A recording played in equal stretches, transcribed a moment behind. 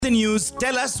The news,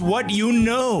 tell us what you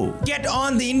know. Get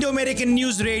on the Indo-American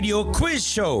News Radio quiz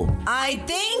show. I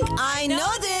think I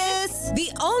know this. The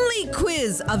only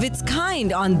quiz of its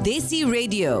kind on Desi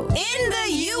Radio in the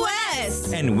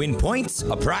US. And win points,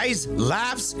 a prize,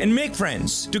 laughs, and make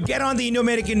friends. To get on the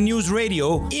Indo-American News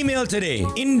Radio, email today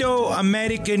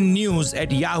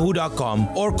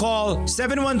indoamericannews@yahoo.com or call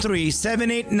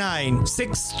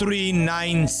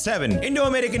 713-789-6397.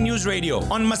 Indo-American News Radio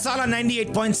on Masala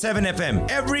 98.7 FM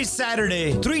every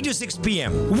Saturday 3 to 6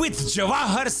 p.m. with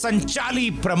Jawahar,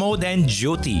 Sanchali, Pramod and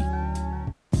Jyoti.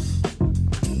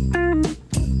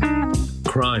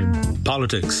 Crime,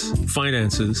 politics,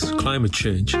 finances, climate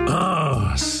change.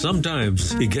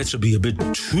 Sometimes it gets to be a bit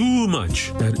too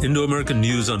much. At Indo-American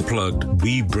News Unplugged,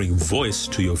 we bring voice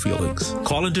to your feelings.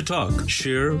 Call in to talk,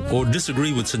 share, or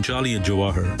disagree with Sanchali and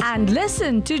Jawahar. And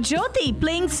listen to Jyoti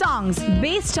playing songs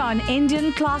based on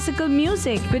Indian classical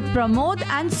music with Pramod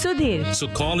and Sudhir. So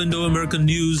call Indo-American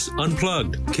News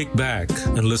Unplugged. Kick back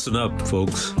and listen up,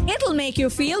 folks. It'll make you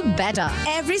feel better.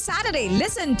 Every Saturday,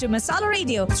 listen to Masala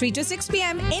Radio, 3 to 6 p.m.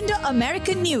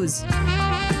 Indo-American News.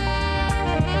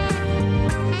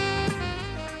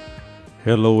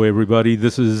 Hello, everybody.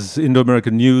 This is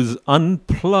Indo-American News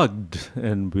Unplugged,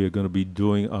 and we're going to be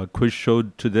doing our quiz show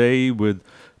today with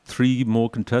 3 more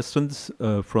contestants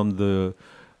from the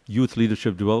Youth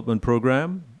Leadership Development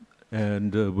Program,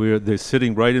 and they're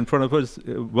sitting right in front of us.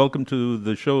 Welcome to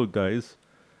the show, guys.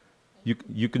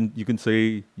 You can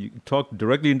talk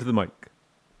directly into the mic.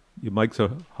 Your mics are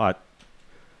hot.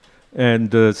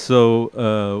 And so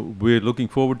we're looking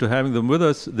forward to having them with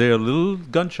us. They're a little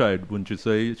gun-shy, wouldn't you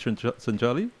say,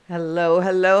 Sanchali? Hello,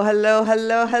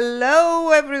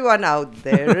 everyone out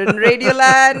there in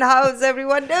Radioland. How's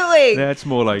everyone doing? That's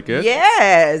more like it.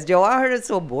 Yes, Jawahar is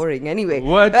so boring. Anyway.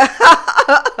 What?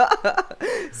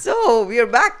 So, we are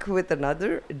back with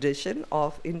another edition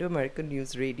of Indo-American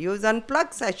News Radio's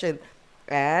Unplugged session.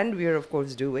 And we are, of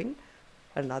course, doing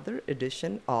another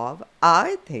edition of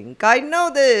I Think I Know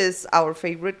This, our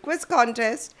favorite quiz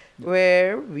contest,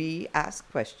 where we ask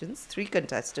questions, 3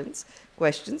 contestants,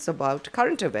 questions about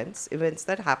current events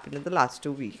that happened in the last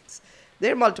 2 weeks.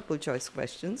 They're multiple choice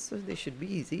questions, so they should be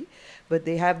easy, but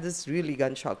they have this really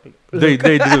gun-shock look. They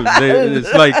do.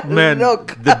 It's like, man,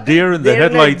 look. The deer in the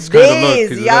headlights kind of look.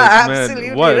 It's Yeah, like, man,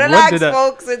 absolutely. what Relax,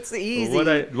 folks. It's easy. What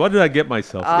did I get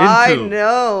myself into? I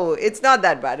know. It's not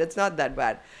that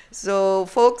bad. So,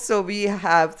 folks, we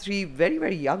have 3 very,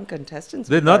 very young contestants.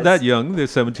 They're not that young. They're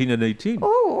 17 and 18.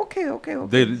 Oh, okay.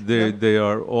 They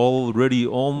are already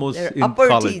almost They're in upper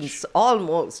college. Teens,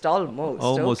 almost.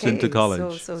 Almost into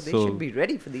college. So they should be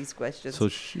ready for these questions. So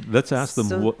let's ask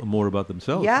them more about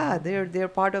themselves. Yeah, they're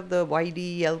part of the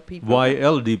YDLP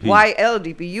YLDP.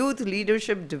 YLDP, Youth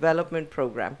Leadership Development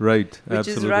Program. Right, which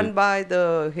absolutely. is run by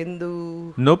the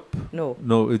Hindu... Nope. No,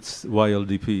 it's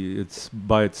YLDP. It's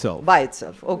by itself.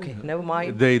 Okay, never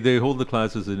mind. They hold the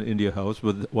classes in India House,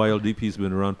 but YLDP's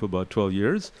been around for about 12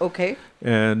 years. Okay.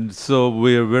 And so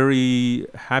we're very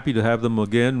happy to have them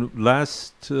again. About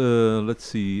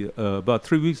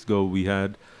 3 weeks ago, we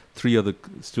had 3 other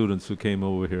students who came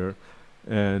over here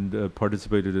and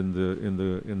participated in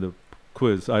the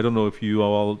quiz. I don't know if you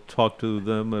all talked to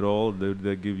them at all. Did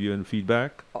they give you any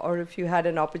feedback? Or if you had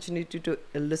an opportunity to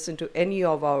listen to any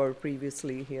of our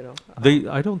previously,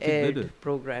 I don't think they did.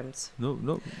 Programs.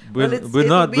 No.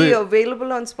 It'll be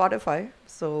available on Spotify.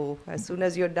 So as soon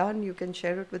as you're done, you can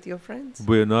share it with your friends.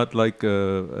 We're not like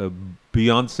a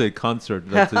Beyonce concert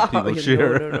that people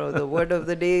share. No. The word of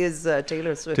the day is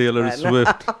Taylor Swift. Taylor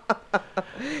Swift.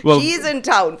 Well, she's in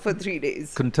town for 3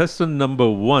 days. Contestant number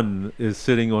 1 is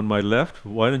sitting on my left.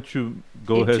 Why don't you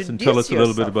go ahead and tell us a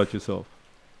little bit about yourself?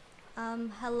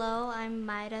 Hello, I'm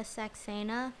Myra,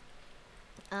 Saxena.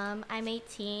 I'm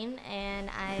 18 and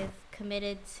I've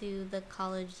committed to the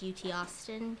college UT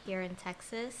Austin here in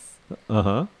Texas.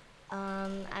 Uh-huh.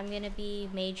 I'm going to be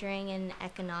majoring in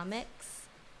economics.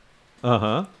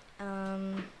 Uh-huh.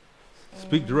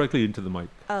 Speak directly into the mic.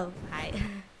 Oh, hi.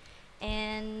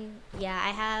 And yeah, I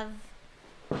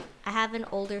have an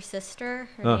older sister.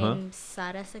 Her name's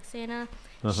Saxena.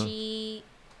 She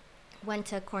went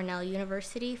to Cornell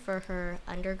University for her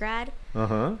undergrad.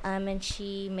 And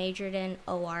she majored in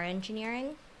OR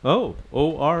engineering. Oh,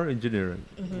 OR engineering.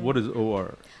 Mm-hmm. What is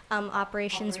OR?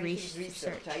 Operations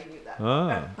research. I knew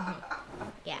that.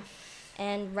 Yeah.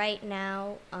 And right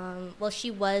now,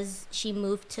 she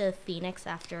moved to Phoenix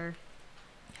after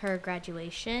her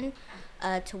graduation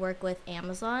to work with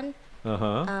Amazon.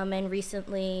 And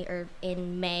recently, or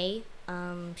in May,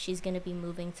 she's going to be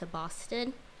moving to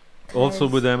Boston. Also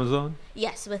with Amazon?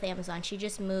 Yes, with Amazon. She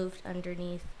just moved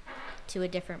underneath to a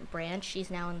different branch. She's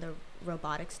now in the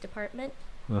robotics department.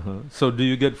 So do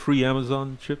you get free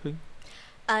Amazon shipping?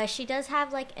 She does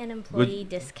have like an employee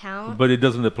discount. But it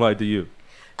doesn't apply to you.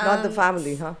 Not the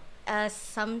family, huh?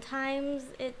 Sometimes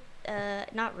it,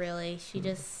 not really. She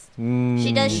does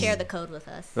share the code with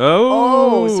us.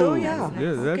 Oh, so yeah.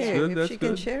 That's Okay, good. if That's she good.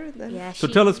 can share it then. Yeah. So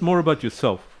tell us more about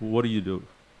yourself. What do you do?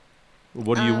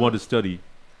 What do you want to study?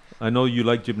 I know you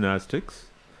like gymnastics.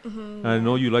 I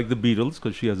know you like the Beatles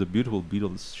because she has a beautiful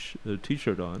Beatles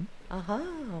T-shirt on.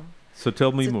 So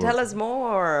tell me more. Tell us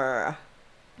more.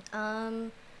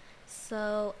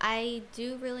 So I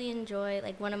do really enjoy,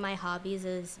 like, one of my hobbies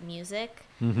is music.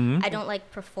 I don't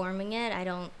like performing it. I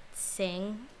don't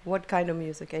sing. What kind of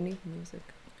music? Any music?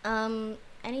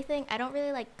 Anything. I don't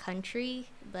really like country,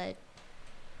 but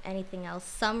anything else.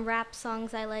 Some rap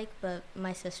songs I like, but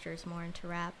my sister's more into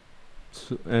rap.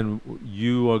 So, and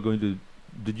you are going to...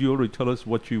 Did you already tell us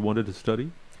what you wanted to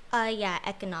study? Yeah,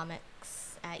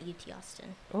 economics at UT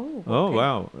Austin. Oh, Oh, okay.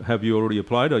 wow. Have you already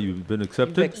applied? Or you've been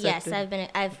accepted? Yes,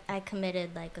 I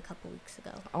committed like a couple weeks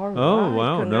ago. All right. Oh,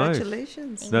 wow, nice.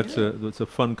 Congratulations. Thank That's a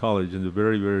fun college and a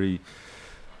very, very,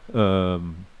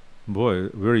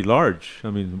 very large. I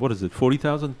mean, what is it?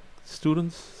 40,000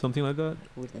 students, something like that.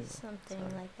 Something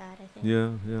like that, I think.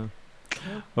 Yeah.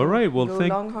 All right. Well, Go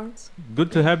thank. Longhorns.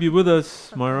 Good to have you with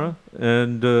us, Myra.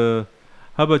 And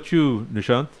how about you,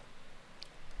 Nishant?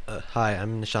 Hi,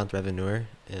 I'm Nishank Revanur,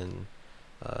 and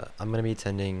I'm going to be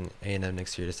attending A&M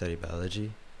next year to study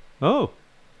biology. Oh,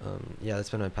 Yeah, that's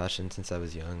been my passion since I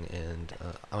was young, and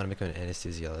I want to become an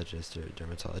anesthesiologist or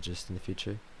dermatologist in the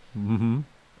future.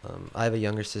 I have a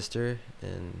younger sister,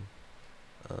 and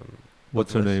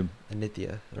what's her name?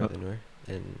 Aditya Revanur,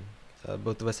 and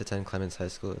both of us attend Clements High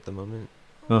School at the moment.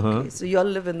 Okay, so you all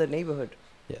live in the neighborhood.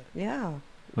 Yeah. Yeah.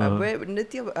 Where,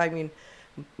 Nitya,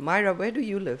 Myra, where do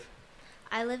you live?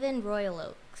 I live in Royal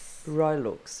Oaks. Royal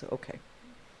Oaks. Okay.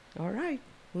 All right.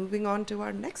 Moving on to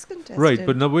our next contestant. Right,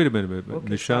 but now wait a minute. Okay,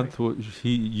 Nishant,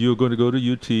 you're going to go to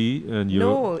UT, and you're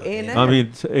No, A&M. I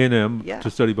mean A&M Yeah. to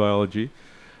study biology,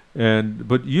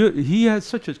 but he has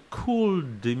such a cool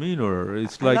demeanor.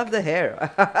 It's I like love the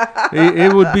hair.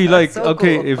 it would be like So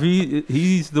okay cool. if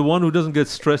he's the one who doesn't get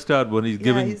stressed out when he's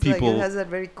giving he's people like, he has that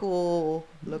very cool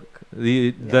look.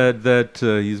 that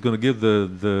he's going to give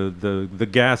the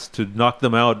gas to knock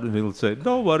them out, and he'll say,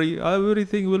 "Don't worry,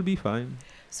 everything will be fine."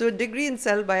 So a degree in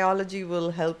cell biology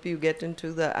will help you get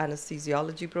into the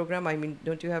anesthesiology program. I mean,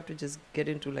 don't you have to just get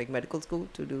into like medical school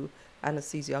to do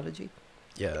anesthesiology?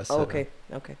 Yeah, that's Okay.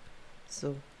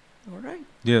 So, all right.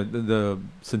 Yeah, the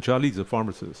Sanchali is a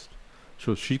pharmacist,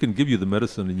 so she can give you the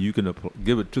medicine and you can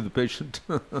give it to the patient.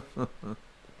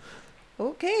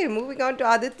 Okay, moving on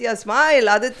to Aditya. Smile,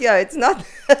 Aditya. It's not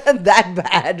that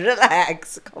bad.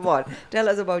 Relax. Come on. Tell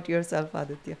us about yourself,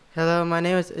 Aditya. Hello, my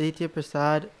name is Aditya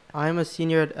Prasad. I'm a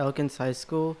senior at Elkins High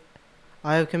School.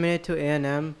 I have committed to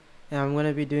A&M, and I'm going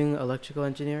to be doing electrical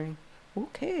engineering.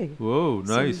 Okay. Whoa,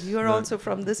 nice. So you're Nice. also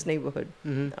from this neighborhood.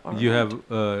 All You right.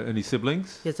 have any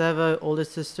siblings? Yes, I have an older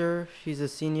sister. She's a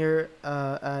senior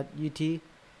at UT. She's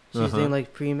doing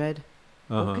like pre-med.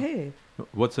 Okay.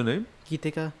 What's her name?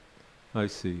 Gitika. I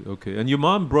see. Okay. And your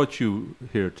mom brought you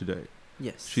here today.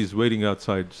 Yes. She's waiting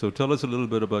outside. So tell us a little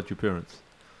bit about your parents.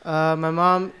 My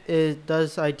mom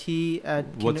does IT at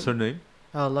What's her name?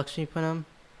 Lakshmi Panam.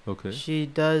 Okay. She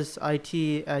does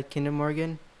IT at Kinder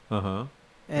Morgan. Uh-huh.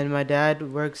 And my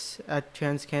dad works at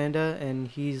Trans Canada, and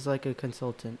he's like a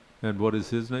consultant. And what is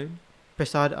his name?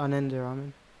 Prasad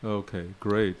Anandaraman. Okay,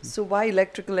 great. So why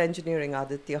electrical engineering,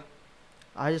 Aditya?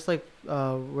 I just like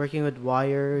working with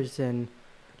wires and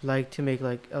like to make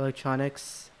like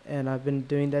electronics, and I've been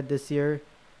doing that this year,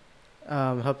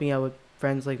 helping out with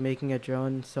friends like making a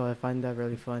drone, so I find that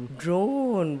really fun.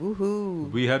 Drone, woohoo!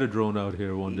 We had a drone out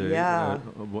here one day. Yeah.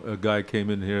 A guy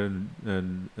came in here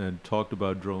and talked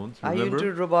about drones. Are you Remember?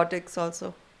 into robotics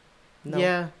also? No.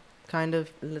 Yeah, kind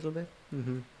of. A little bit.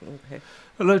 Okay.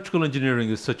 Electrical engineering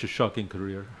is such a shocking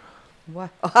career. What?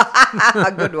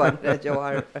 Good one,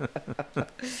 Jawahar.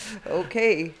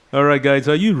 Okay. All right, guys,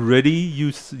 are you ready?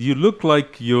 You look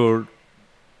like you're...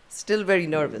 Still very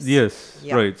nervous. Yes,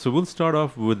 Yeah. right. So we'll start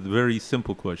off with very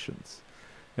simple questions,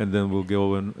 and then we'll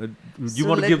go and... you So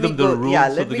want to let give me them the go- rules Yeah,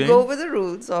 of let the me game? go over the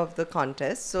rules of the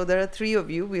contest. So there are three of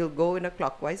you. We'll go in a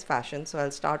clockwise fashion. So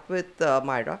I'll start with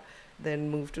Myra, then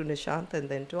move to Nishant, and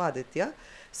then to Aditya.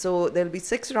 So there'll be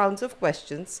 6 rounds of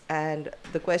questions, and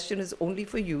the question is only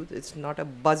for you. It's not a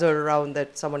buzzer round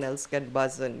that someone else can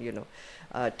buzz and,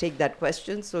 take that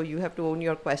question. So you have to own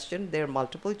your question. They're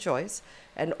multiple choice,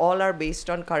 and all are based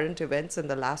on current events in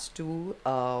the last 2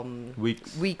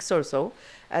 weeks or so.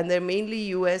 And they're mainly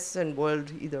US and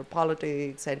world, either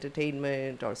politics,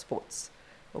 entertainment, or sports.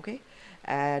 Okay?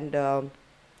 And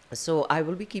so I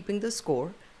will be keeping the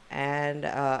score. And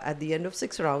at the end of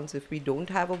 6 rounds, if we don't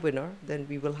have a winner, then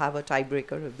we will have a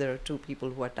tiebreaker if there are 2 people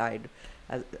who are tied.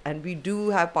 And we do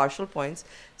have partial points.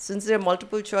 Since they're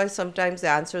multiple choice, sometimes the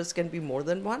answers can be more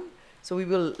than one. So we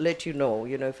will let you know,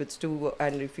 if it's 2,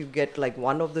 and if you get like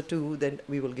one of the 2, then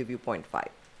we will give you 0.5.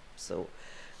 So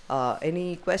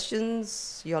any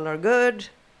questions? Y'all are good?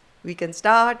 We can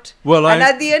start. Well, and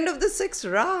at the end of the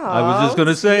 6th round, I was just going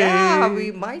to say, we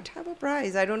might have a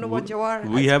prize. I don't know what Jawar has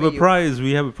we have for a you. prize.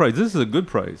 We have a prize. This is a good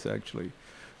prize, actually.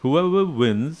 Whoever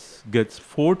wins gets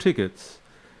 4 tickets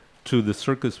to the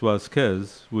Circus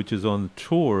Vasquez, which is on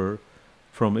tour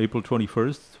from April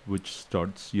 21st, which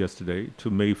starts yesterday,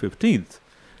 to May 15th.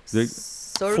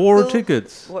 4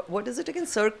 tickets. What is it again?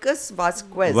 Circus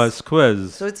Vasquez.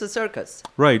 Vasquez. So it's a circus.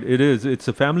 Right, it is. It's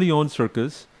a family-owned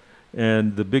circus.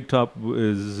 And the big top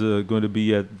is going to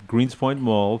be at Greenspoint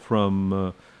Mall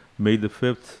from May the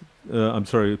 5th,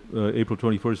 April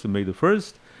 21st to May the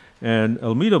 1st, and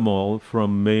Alameda Mall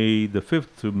from May the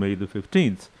 5th to May the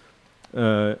 15th.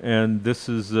 And this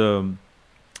is,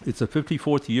 it's a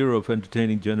 54th year of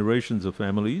entertaining generations of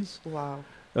families. Wow.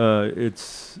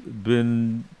 It's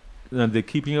been, and they're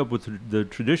keeping up with the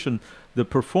tradition. The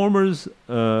performers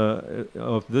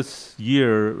of this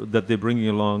year that they're bringing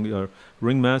along are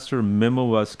Ringmaster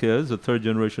Memo Vasquez, a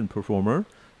 3rd-generation performer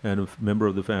and a member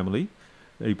of the family.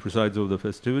 He presides over the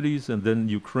festivities. And then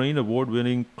Ukraine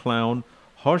award-winning clown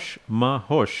Hosh Ma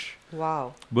Hosh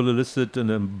Wow. will elicit an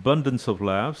abundance of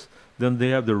laughs. Then they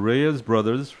have the Reyes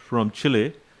brothers from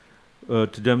Chile to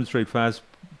demonstrate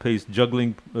fast-paced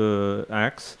juggling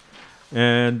acts.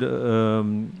 And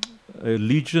a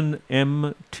Legion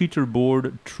M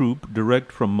teeterboard troupe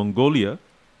direct from Mongolia.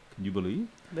 Can you believe?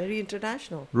 Very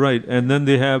international. Right. And then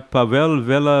they have Pavel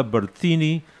Vela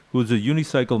Bertini, who's a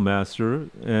unicycle master,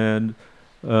 and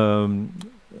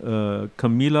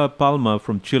Camila Palma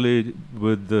from Chile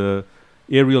with the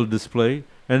aerial display.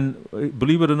 And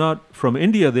believe it or not, from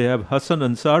India they have Hassan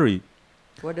Ansari.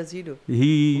 What does he do?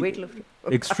 Weightlifter.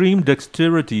 Extreme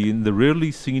dexterity in the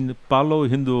rarely seen Palo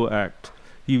Hindu act.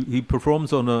 He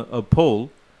performs on a pole,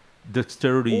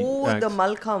 dexterity acts. The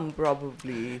Malcolm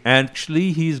probably.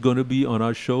 Actually, he's going to be on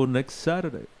our show next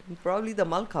Saturday. Probably the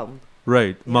Malcolm.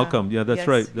 Right, Yeah. Malcolm. Yeah, that's Yes,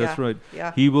 right. That's yeah, right.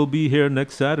 yeah. He will be here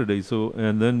next Saturday. So,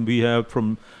 and then we have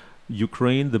from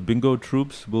Ukraine, the bingo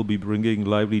troops will be bringing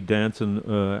lively dance and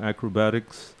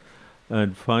acrobatics.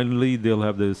 And finally, they'll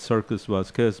have the Circus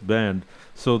Vasquez band.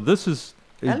 So this is...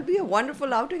 That'll be a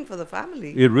wonderful outing for the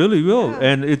family. It really will. Yeah.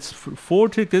 And it's 4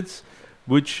 tickets,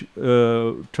 which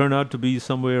turn out to be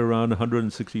somewhere around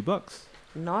 $160.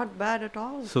 Not bad at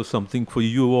all. So something for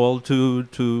you all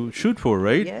to shoot for,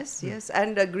 right? Yes, yes.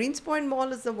 And Greenspoint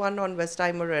Mall is the one on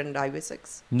Westheimer and Highway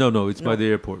 6. No, it's by the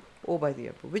airport. Oh, by the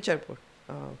airport. Which airport?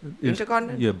 It's-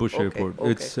 Intercontinental? Yeah, Bush Okay, Airport.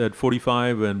 okay. It's at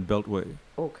 45 and Beltway.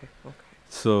 Okay.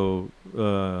 So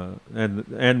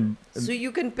and So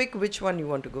you can pick which one you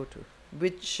want to go to.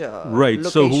 Which right.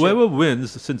 location. So whoever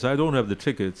wins, since I don't have the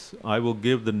tickets, I will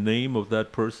give the name of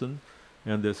that person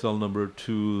and their cell number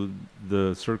to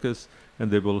the circus,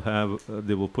 and they will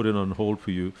put it on hold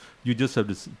for you. You just have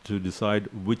to decide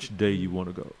which day you want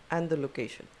to go. And the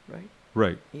location, right?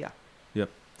 Right. Yeah. Yep.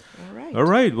 All right. All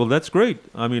right. Well, that's great.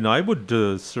 I mean, I would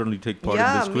certainly take part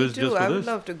in this quiz me too. just for I this. would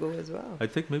love to go as well. I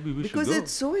think maybe we because should go.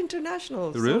 it's so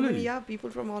international. So Really? many, people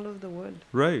from all over the world.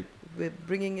 Right. We're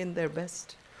bringing in their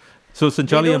best. So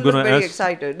Sanchali, They I'm don't going look to very ask.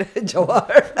 excited,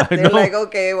 Jawar. They're know. like,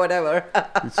 okay, whatever.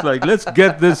 It's like, let's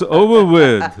get this over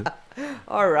with.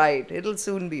 All right, it'll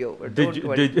soon be over. Did Don't you-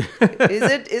 worry. did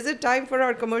Is it time for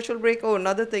our commercial break? Oh,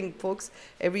 another thing, folks.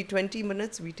 Every 20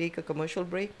 minutes we take a commercial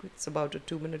break. It's about a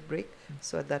 2-minute break.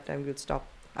 So at that time we'll stop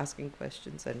asking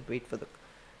questions and wait for the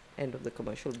end of the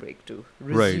commercial break to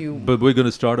resume. Right. But we're going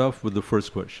to start off with the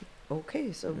first question.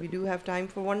 Okay, so we do have time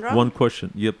for one round. One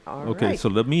question. Yep. All Okay. right. So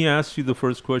let me ask you the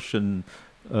first question,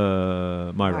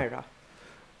 Myra. Myra.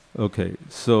 Okay.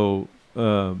 So,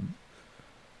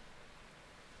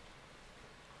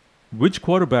 which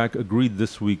quarterback agreed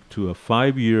this week to a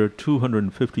 5-year,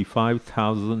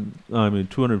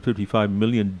 $255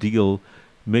 million deal,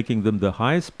 making them the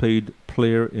highest-paid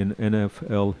player in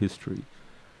NFL history?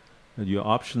 And your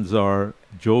options are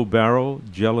Joe Barrow,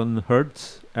 Jalen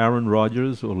Hurts, Aaron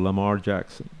Rodgers, or Lamar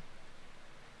Jackson.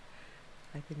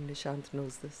 I think Nishant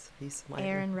knows this. He's smiling.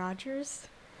 Aaron Rodgers.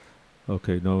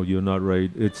 Okay, no, you're not right.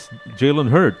 It's Jalen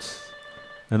Hurts.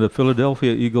 And the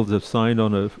Philadelphia Eagles have signed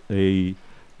on a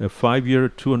 5-year,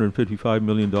 $255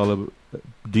 million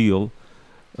deal.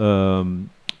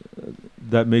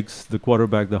 That makes the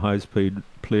quarterback the highest paid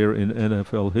player in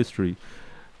NFL history.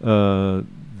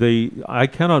 I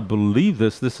cannot believe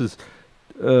this. This is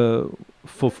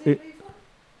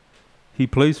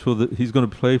he's going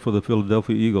to play for the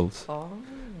Philadelphia Eagles. Oh.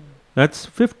 That's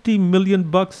 $50 million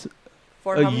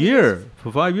For a how many year years?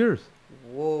 for 5 years.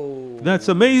 Whoa. That's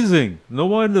amazing. No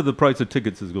wonder the price of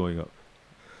tickets is going up.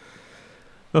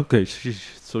 Okay,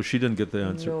 so she didn't get the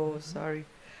answer. No, sorry.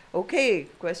 Okay,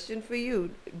 question for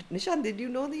you. Nishant, did you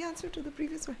know the answer to the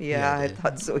previous one? Yeah, I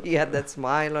thought so. He had that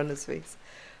smile on his face.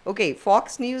 Okay,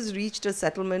 Fox News reached a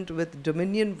settlement with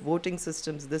Dominion Voting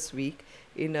Systems this week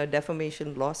in a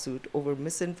defamation lawsuit over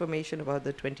misinformation about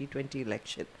the 2020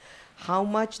 election. How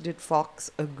much did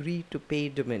Fox agree to pay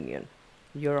Dominion?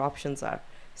 Your options are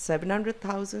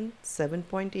 700,000,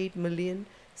 7.8 million,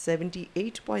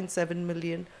 78.7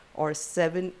 million, or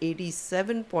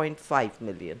 787.5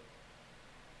 million.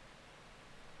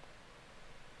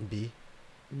 B.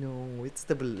 No, it's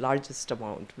the largest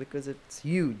amount because it's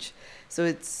huge. So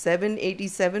it's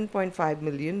 787.5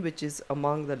 million, which is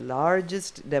among the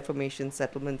largest defamation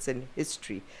settlements in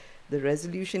history. The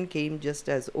resolution came just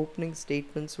as opening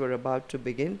statements were about to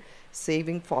begin,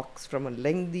 saving Fox from a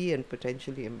lengthy and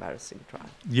potentially embarrassing trial.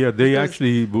 Yeah, they Because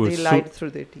actually were they lied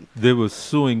through their teeth. They were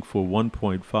suing for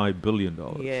 $1.5 billion.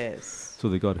 Yes. So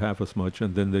they got half as much,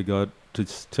 and then they got to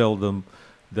tell them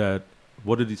that,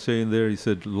 what did he say in there? He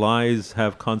said, lies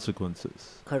have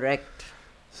consequences. Correct.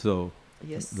 So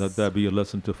Yes. that'd be a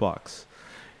lesson to Fox.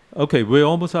 Okay, we're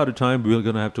almost out of time. We're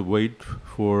going to have to wait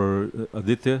for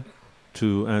Aditya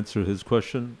to answer his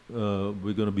question.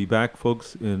 We're going to be back,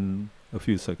 folks, in a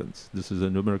few seconds. This is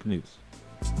Indo-American News.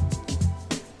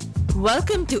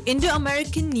 Welcome to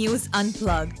Indo-American News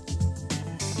Unplugged.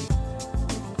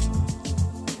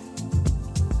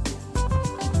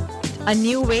 A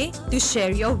new way to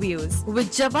share your views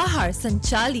with Jawahar,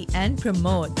 Sanchali and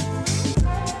Pramod.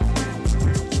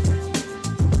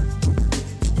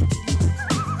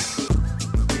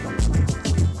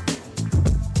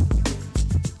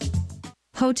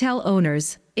 Hotel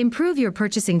owners, improve your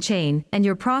purchasing chain and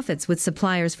your profits with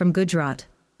suppliers from Gujarat.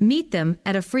 Meet them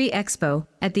at a free expo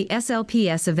at the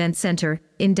SLPS Event Center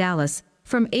in Dallas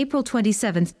from April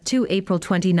 27th to April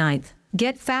 29th.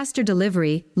 Get faster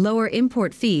delivery, lower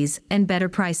import fees, and better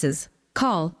prices.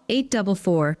 Call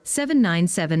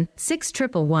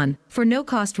 844-797-6111 for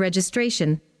no-cost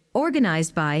registration.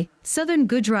 Organized by Southern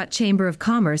Gujarat Chamber of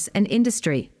Commerce and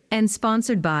Industry and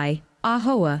sponsored by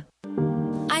AHOA.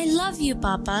 I love you,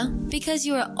 Papa, because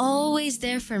you are always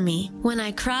there for me. When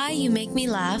I cry, you make me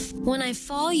laugh. When I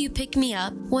fall, you pick me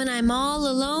up. When I'm all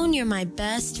alone, you're my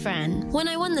best friend. When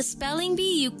I won the spelling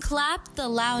bee, you clapped the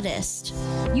loudest.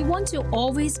 You want to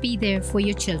always be there for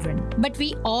your children, but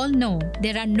we all know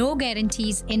there are no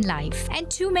guarantees in life,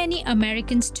 and too many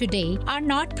Americans today are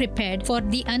not prepared for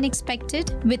the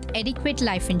unexpected with adequate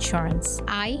life insurance.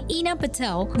 I, Ina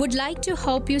Patel, would like to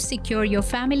help you secure your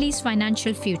family's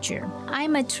financial future. I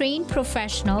am a trained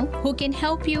professional who can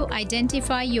help you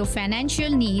identify your financial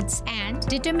needs and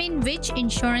determine which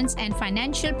insurance and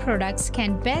financial products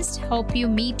can best help you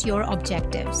meet your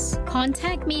objectives.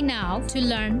 Contact me now to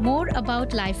learn more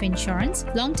about life insurance,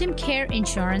 long-term care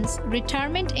insurance,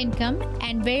 retirement income,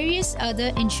 and various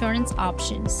other insurance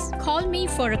options. Call me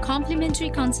for a complimentary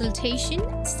consultation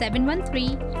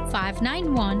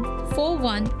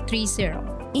 713-591-4130.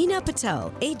 Ina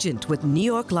Patel, agent with New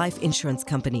York Life Insurance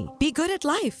Company. Be good at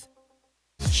life.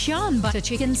 Shan Butter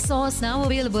Chicken Sauce now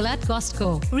available at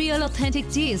Costco. Real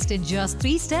authentic taste in just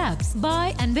 3 steps.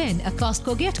 Buy and win a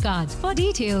Costco gift card. For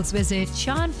details, visit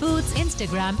Shan Foods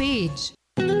Instagram page.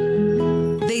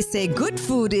 They say good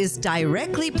food is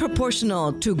directly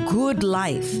proportional to good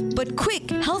life. But quick,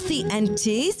 healthy, and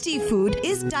tasty food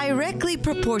is directly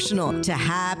proportional to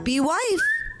happy wife.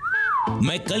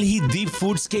 मैं कल ही Deep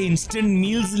Foods के instant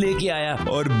meals लेके आया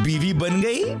और बीवी बन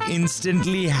गई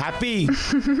instantly happy.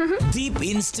 Deep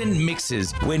instant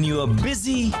mixes when you are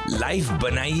busy life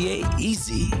बनाइए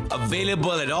easy.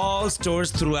 Available at all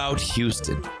stores throughout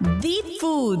Houston. Deep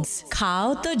Foods. Khao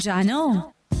to jano.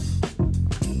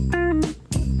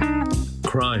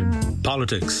 crime,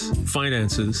 politics,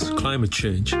 finances, climate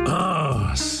change.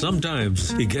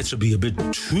 Sometimes it gets to be a bit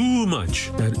too much.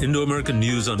 At Indo-American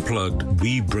News Unplugged,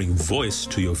 we bring voice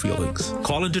to your feelings.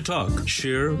 Call in to talk,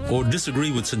 share, or disagree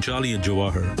with Sanchali and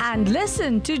Jawahar. And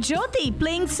listen to Jyoti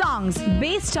playing songs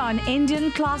based on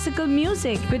Indian classical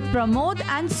music with Pramod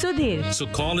and Sudhir. So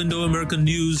call Indo-American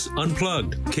News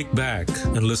Unplugged. Kick back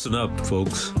and listen up,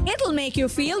 folks. It'll make you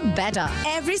feel better.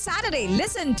 Every Saturday,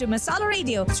 listen to Masala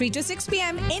Radio, 3 to 6 p.m.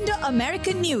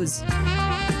 Indo-American News.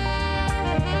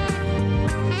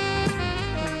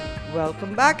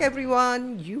 Welcome back,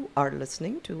 everyone. You are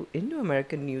listening to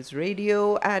Indo-American News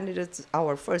Radio, and it is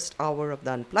our first hour of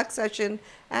the Unplugged session,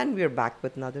 and we're back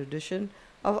with another edition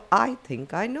of I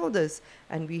Think I Know This.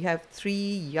 And we have three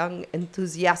young,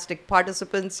 enthusiastic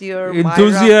participants here.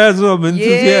 Enthusiasm!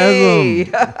 Yay!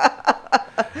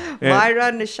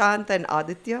 Myra, Nishank, and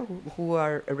Aditya, who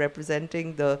are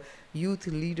representing the Youth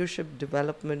Leadership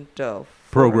Development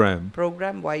Program,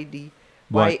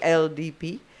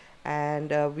 YLDP.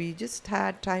 And we just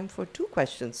had time for 2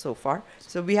 questions so far.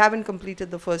 So we haven't completed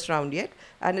the first round yet,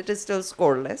 and it is still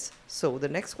scoreless. So the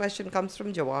next question comes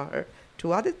from Jawahar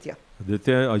to Aditya.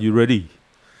 Aditya, are you ready?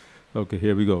 Okay,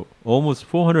 here we go. Almost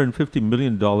 $450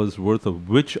 million worth of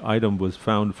which item was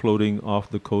found floating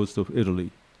off the coast of Italy?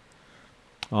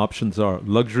 Options are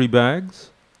luxury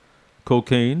bags,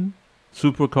 cocaine,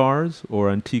 supercars, or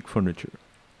antique furniture.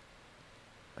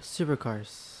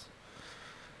 Supercars.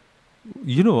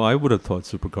 You know, I would have thought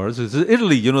supercars. It's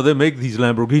Italy, you know, they make these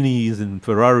Lamborghinis and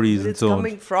Ferraris But and it's so on.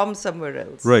 coming from somewhere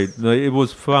else. Right. No, it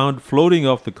was found floating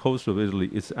off the coast of Italy.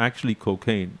 It's actually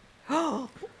cocaine.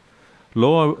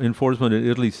 Law enforcement in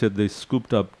Italy said they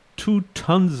scooped up 2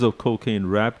 tons of cocaine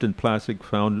wrapped in plastic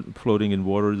found floating in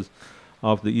waters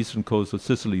off the eastern coast of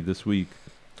Sicily this week.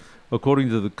 According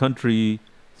to the country,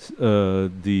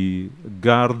 the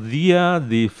Guardia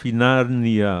di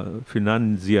Finanza,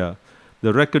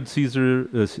 the record Caesar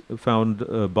found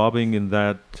bobbing in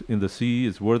the sea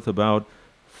is worth about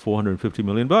 $450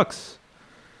 million.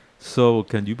 So,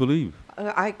 can you believe?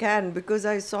 I can, because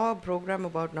I saw a program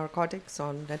about narcotics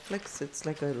on Netflix. It's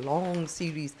like a long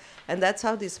series, and that's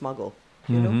how they smuggle.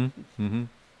 You know,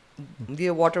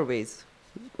 via waterways.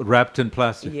 Wrapped in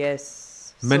plastic.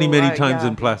 Yes. Many times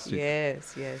in plastic.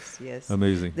 Yes.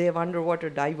 Amazing. They have underwater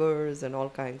divers and all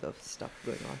kinds of stuff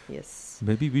going on. Yes.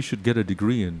 Maybe we should get a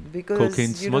degree in Because,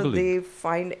 cocaine smuggling. They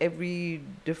find every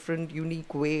different,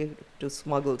 unique way to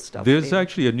smuggle stuff. There's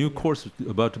actually a new course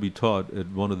about to be taught at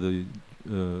one of the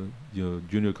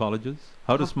junior colleges.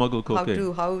 How to smuggle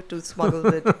cocaine. How to smuggle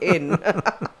it in.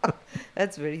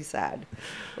 That's very sad.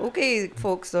 Okay,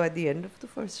 folks, so at the end of the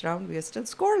first round, we are still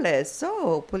scoreless.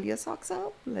 So pull your socks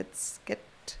up. Let's get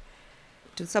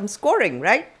to some scoring,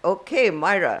 right? Okay,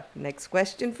 Myra, next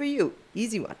question for you.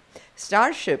 Easy one.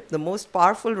 Starship, the most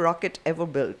powerful rocket ever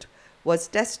built, was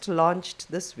test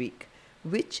launched this week.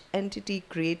 Which entity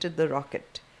created the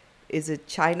rocket? Is it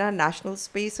China National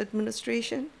Space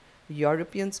Administration,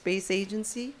 European Space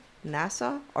Agency,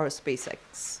 NASA, or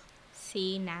SpaceX?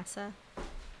 C, NASA.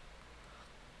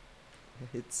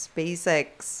 It's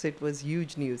SpaceX. It was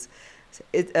huge news.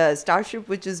 Starship,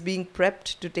 which is being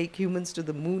prepped to take humans to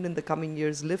the moon in the coming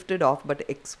years, lifted off but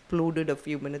exploded a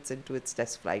few minutes into its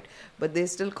test flight. But they're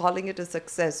still calling it a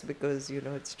success because,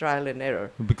 it's trial and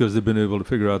error. Because they've been able to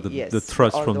figure out the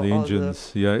thrust from the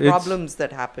engines. Problems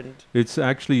that happened. It's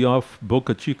actually off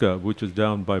Boca Chica, which is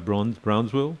down by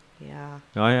Brownsville. Yeah.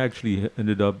 I actually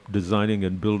ended up designing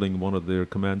and building one of their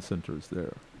command centers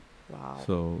there. Wow.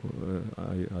 So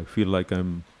I feel like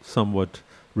I'm somewhat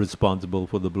responsible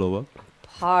for the blow-up.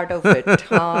 Part of it,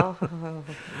 huh?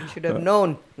 You should have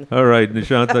known. All right,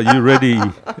 Nishank, are you ready?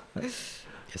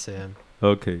 Yes, I am.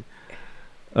 Okay.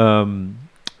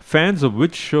 Fans of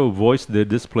which show voiced their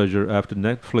displeasure after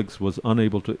Netflix was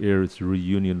unable to air its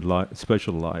reunion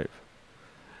special live?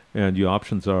 And your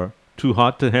options are Too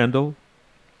Hot to Handle,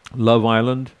 Love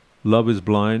Island, Love is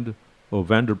Blind, or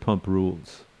Vanderpump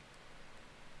Rules.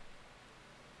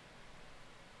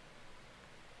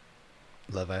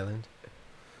 Love Island.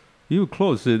 You were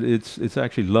close. It's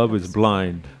actually Love is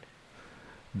Blind.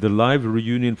 The live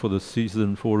reunion for the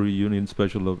season 4 reunion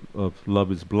special of Love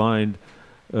is Blind,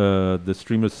 the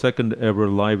streamer's second ever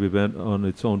live event on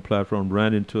its own platform,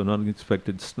 ran into an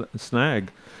unexpected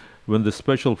snag when the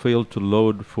special failed to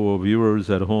load for viewers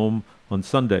at home on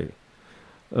Sunday.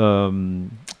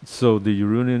 So the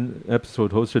reunion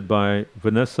episode, hosted by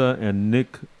Vanessa and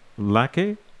Nick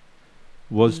Lachey,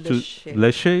 was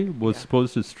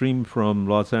supposed to stream from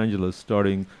Los Angeles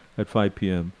starting at 5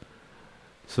 p.m.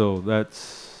 So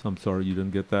I'm sorry you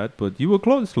didn't get that, but you were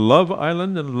close. Love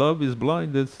Island and Love is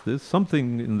Blind. There's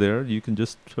something in there. You can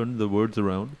just turn the words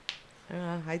around.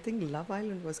 I think Love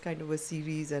Island was kind of a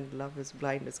series, and Love is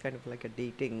Blind is kind of like a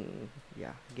dating,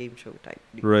 game show type.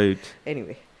 Right.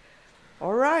 Anyway.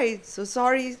 All right. So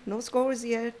sorry, no scores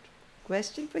yet.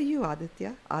 Question for you,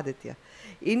 Aditya.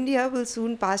 India will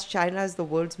soon pass China as the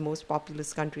world's most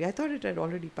populous country. I thought it had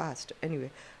already passed. Anyway,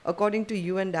 according to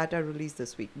UN data released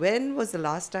this week, when was the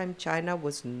last time China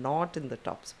was not in the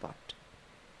top spot?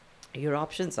 Your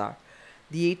options are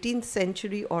the 18th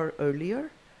century or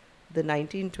earlier, the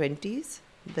 1920s,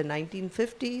 the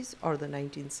 1950s, or the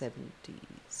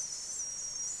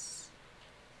 1970s?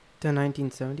 The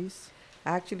 1970s?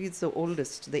 Actually, it's the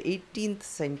oldest, the 18th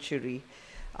century.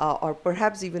 Or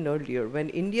perhaps even earlier, when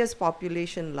India's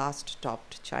population last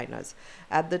topped China's.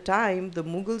 At the time, the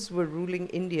Mughals were ruling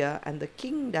India and the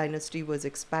Qing dynasty was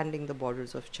expanding the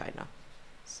borders of China.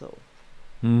 So,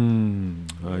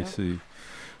 I see.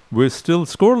 We're still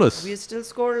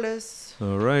scoreless.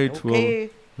 All right. Okay.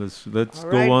 Well, let's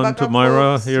All go right, on buck to up,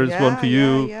 Myra. folks. Here's one for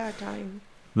you. Time.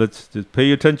 Let's just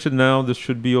pay attention now. This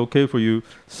should be okay for you.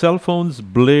 Cell phones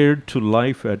blared to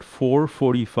life at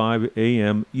 4:45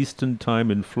 a.m. Eastern Time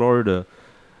in Florida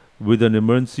with an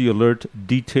emergency alert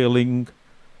detailing,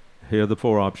 here are the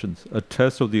four options: a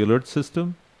test of the alert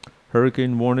system,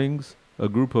 hurricane warnings, a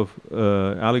group of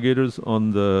alligators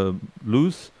on the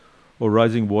loose, or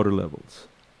rising water levels.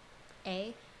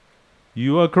 A.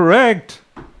 You are correct.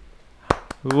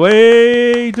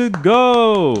 Way to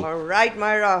go. All right,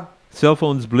 Myra. Cell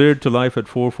phones blared to life at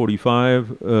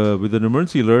 4:45 with an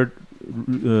emergency alert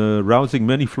rousing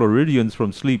many Floridians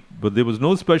from sleep. But there was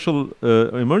no special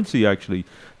emergency, actually.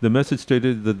 The message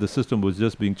stated that the system was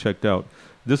just being checked out.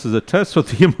 This is a test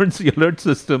of the emergency alert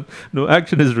system. No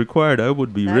action is required. I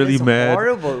would be really mad.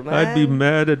 Horrible, man. I'd be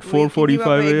mad at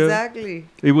 4:45 a.m. Exactly.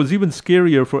 It was even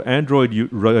scarier for Android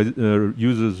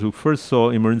users who first saw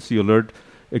emergency alert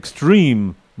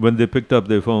extreme when they picked up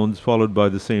their phones, followed by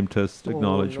the same test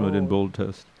acknowledgement in bold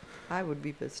test. I would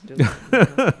be pissed too.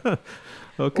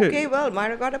 Okay. Okay, well,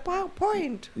 Myra got a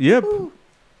point. Yep. Woo-hoo.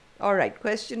 All right,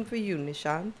 question for you,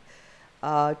 Nishank.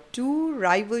 Two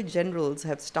rival generals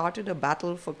have started a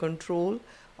battle for control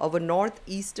of a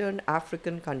northeastern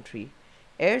African country.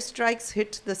 Airstrikes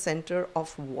hit the center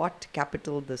of what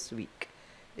capital this week?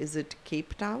 Is it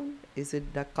Cape Town? Is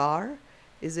it Dakar?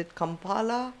 Is it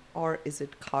Kampala? Or is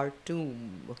it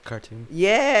Khartoum? Khartoum.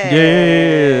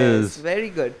 Yes. Very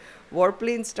good.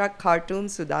 Warplane struck Khartoum,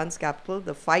 Sudan's capital.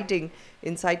 The fighting,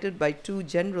 incited by two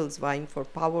generals vying for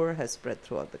power, has spread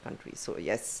throughout the country. So,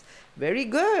 yes, very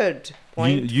good.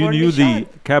 Point You for knew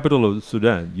Nishank. the capital of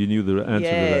Sudan. You knew the answer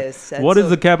Yes, to that. and What is so-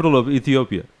 the capital of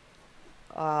Ethiopia?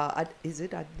 Is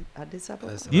it Addis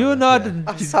Ababa? You're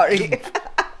not. Sorry.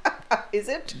 Is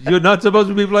it? You're not supposed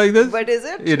to be playing this. But is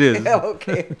it? It is.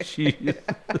 Okay. She-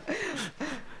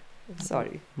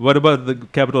 Sorry. What about the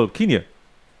capital of Kenya?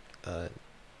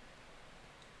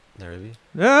 Nairobi.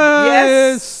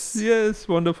 Yes. Yes.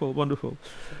 Wonderful. Wonderful.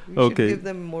 We Okay. should give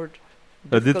them more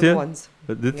difficult ones.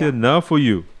 Aditya, Yeah. now for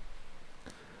you.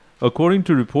 According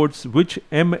to reports, which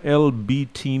MLB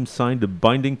team signed a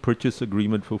binding purchase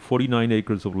agreement for 49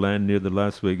 acres of land near the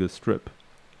Las Vegas Strip?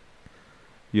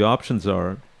 Your options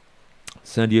are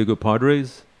San Diego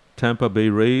Padres, Tampa Bay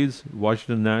Rays,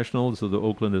 Washington Nationals, or the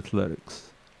Oakland Athletics.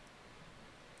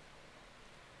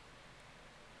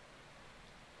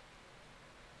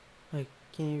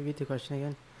 Can you read the question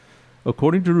again?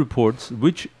 According to reports,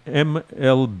 which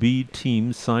MLB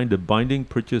team signed a binding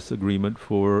purchase agreement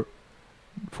for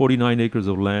 49 acres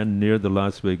of land near the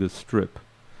Las Vegas Strip?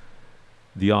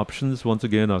 The options, once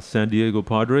again, are San Diego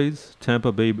Padres,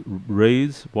 Tampa Bay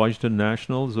Rays, Washington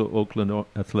Nationals, or Oakland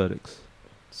Athletics.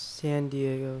 San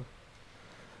Diego.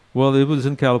 Well, it was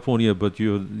in California, but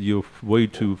you're way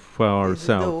too far Is it the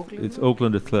south. Oakland It's one?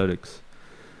 Oakland Athletics.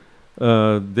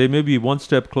 They may be one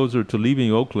step closer to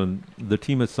leaving Oakland. The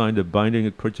team has signed a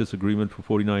binding purchase agreement for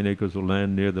 49 acres of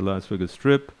land near the Las Vegas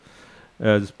Strip.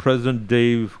 As President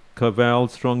Dave Cavall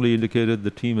strongly indicated, the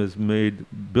team has made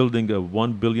building a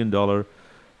 $1 billion,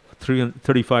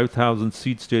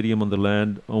 35,000-seat stadium on the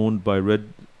land owned by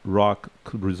Red Rock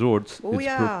Resorts. Oh,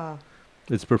 yeah.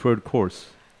 Its preferred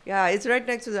course. Yeah, it's right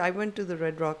next to I went to the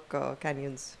Red Rock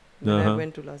Canyons when I Uh-huh.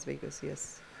 went to Las Vegas,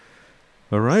 yes.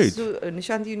 All right. So,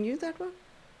 Nishant, you knew that one?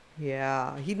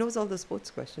 Yeah, he knows all the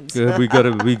sports questions. We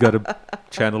gotta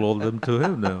channel all of them to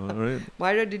him now. All right.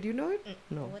 Myra, did you know it?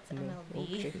 No. What's no.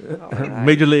 MLB? Okay. All right.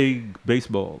 Major League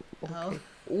Baseball. Oh.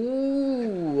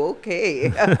 Ooh,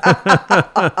 okay.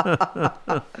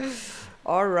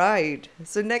 All right.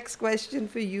 So next question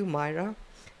for you, Myra.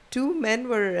 2 men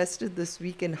were arrested this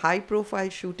week in high-profile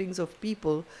shootings of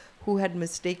people who had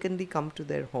mistakenly come to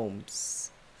their homes.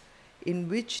 In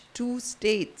which 2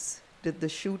 states did the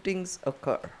shootings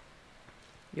occur?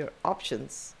 Your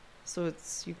options. So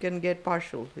you can get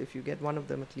partial if you get one of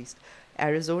them at least.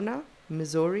 Arizona,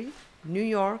 Missouri, New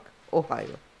York,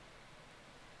 Ohio.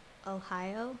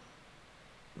 Ohio.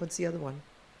 What's the other one?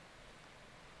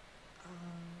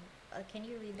 Can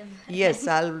you read them? Yes,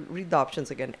 I'll read the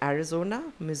options again. Arizona,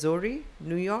 Missouri,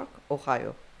 New York,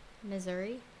 Ohio.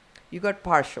 Missouri. You got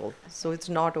partial. So it's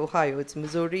not Ohio, it's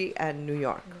Missouri and New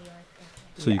York.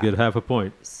 So you get half a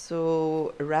point.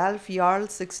 So Ralph Yarl,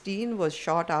 16, was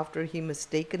shot after he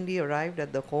mistakenly arrived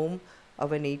at the home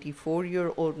of an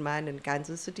 84-year-old man in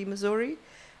Kansas City, Missouri.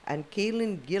 And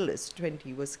Kaylin Gillis,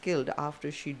 20, was killed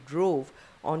after she drove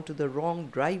onto the wrong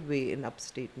driveway in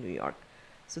upstate New York.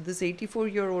 So this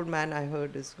 84-year-old man, I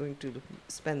heard, is going to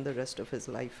spend the rest of his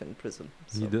life in prison.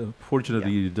 So, Fortunately,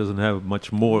 he doesn't have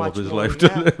much more of his life yeah.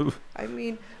 to live. I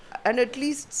mean, and at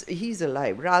least he's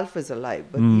alive. Ralph is alive.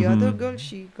 But the other girl,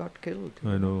 she got killed.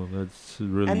 I know. That's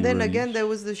really, and then really again, there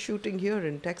was the shooting here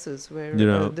in Texas where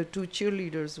the 2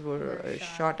 cheerleaders were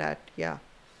shot at. Yeah.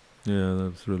 Yeah,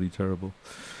 that's really terrible.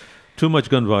 Too much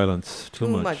gun violence. Too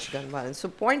much gun violence. So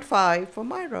 0.5 for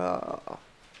Myra.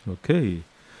 Okay.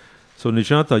 So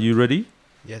Nishant, are you ready?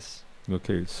 Yes.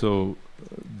 Okay, so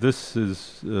this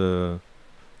is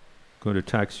going to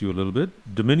tax you a little bit.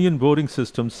 Dominion Voting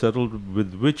Systems settled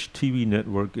with which TV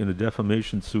network in a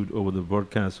defamation suit over the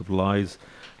broadcast of lies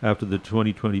after the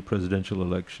 2020 presidential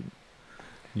election?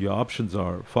 Your options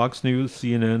are Fox News,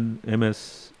 CNN,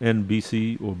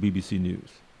 MSNBC, or BBC News.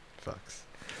 Fox.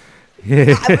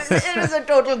 It was a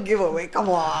total giveaway. Come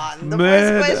on. The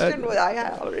first question was,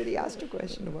 I already asked a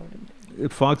question about it.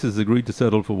 Fox has agreed to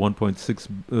settle for the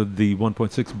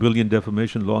 1.6 billion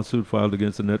defamation lawsuit filed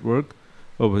against the network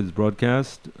over his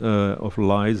broadcast of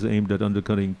lies aimed at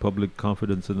undercutting public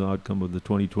confidence in the outcome of the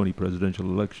 2020 presidential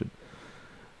election.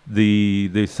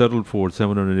 They settled for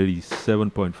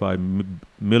 $787.5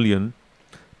 million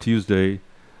Tuesday,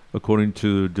 according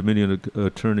to Dominion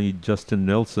attorney Justin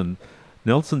Nelson.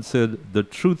 Nelson said, "The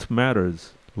truth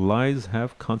matters. Lies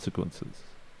have consequences."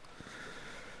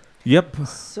 Yep.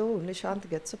 So Nishant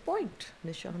gets a point.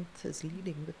 Nishant is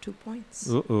leading with 2 points.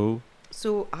 Uh-oh.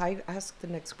 So I ask the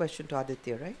next question to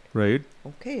Aditya, right? Right.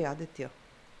 Okay, Aditya.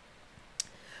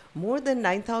 More than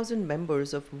 9,000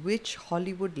 members of which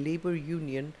Hollywood labor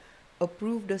union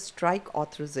approved a strike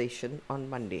authorization on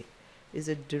Monday? Is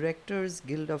it Directors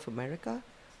Guild of America,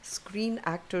 Screen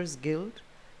Actors Guild,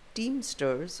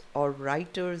 Teamsters, or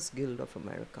Writers Guild of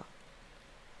America?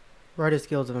 Writers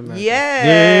Guild of America.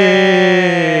 Yes!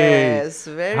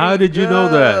 Very How did you know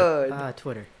that?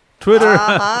 Twitter. Twitter.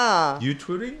 Uh-huh. You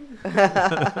twitting?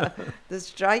 The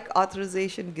strike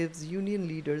authorization gives union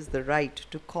leaders the right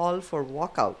to call for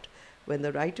walkout when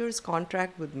the writer's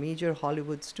contract with major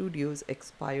Hollywood studios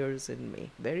expires in May.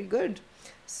 Very good.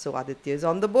 So Aditya is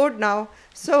on the board now.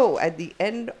 So at the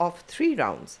end of 3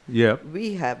 rounds,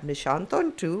 we have Nishant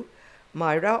on 2,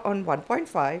 Myra on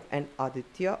 1.5, and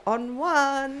Aditya on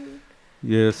 1.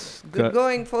 Yes. Good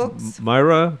going, folks.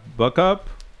 Myra, buck up.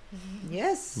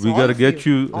 Yes. We got to get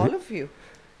you. All of you.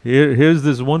 Here's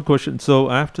this one question. So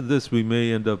after this, we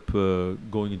may end up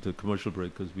going into commercial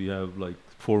break because we have like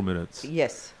 4 minutes.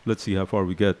 Yes. Let's see how far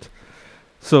we get.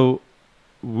 So,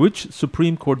 which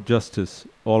Supreme Court justice,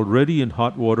 already in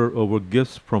hot water over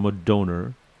gifts from a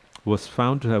donor, was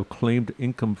found to have claimed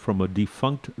income from a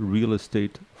defunct real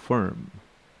estate firm?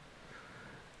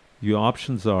 Your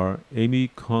options are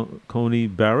Amy Coney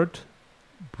Barrett,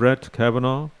 Brett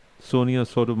Kavanaugh, Sonia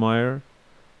Sotomayor,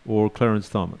 or Clarence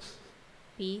Thomas.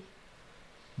 B.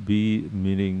 B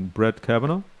meaning Brett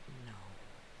Kavanaugh?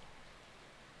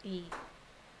 E.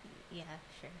 Yeah,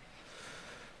 sure.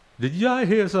 Did I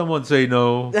hear someone say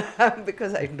no?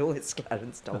 Because I know it's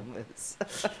Clarence Thomas.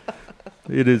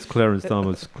 It is Clarence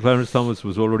Thomas. Clarence Thomas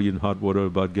was already in hot water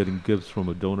about getting gifts from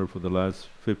a donor for the last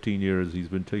 15 years. He's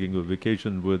been taking a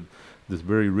vacation with this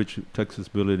very rich Texas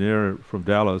billionaire from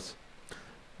Dallas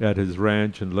at his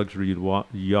ranch and luxury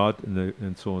yacht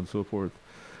and so on and so forth.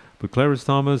 But Clarence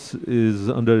Thomas is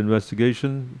under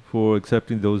investigation for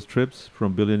accepting those trips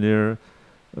from billionaire.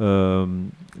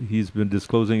 He's been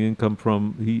disclosing income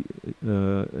from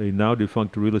a now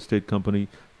defunct real estate company,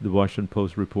 the Washington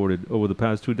Post reported. Over the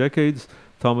past 2 decades,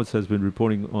 Thomas has been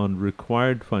reporting on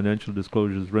required financial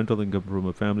disclosures, rental income from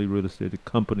a family real estate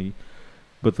company,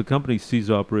 but the company ceased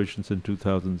operations in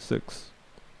 2006.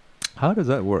 How does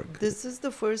that work? This is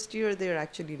the first year they're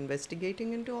actually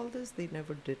investigating into all this. They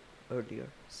never did earlier.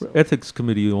 So. Ethics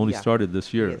committee only Yeah. started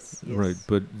this year, Yes, right? yes.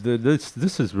 But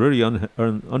this is very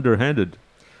underhanded.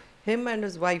 Him and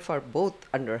his wife are both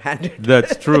underhanded.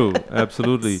 That's true,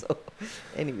 absolutely. So,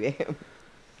 anyway.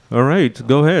 All right,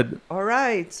 go ahead. All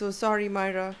right. So sorry,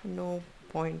 Myra. No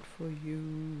point for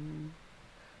you.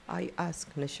 I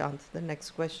ask Nishant the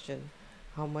next question.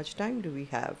 How much time do we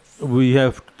have? We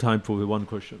have time for one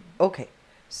question. Okay.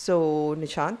 So,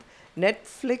 Nishant,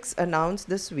 Netflix announced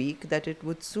this week that it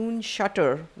would soon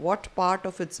shutter what part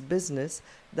of its business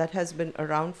that has been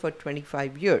around for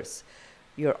 25 years.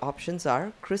 Your options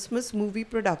are Christmas movie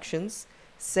productions,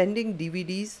 sending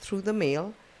DVDs through the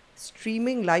mail,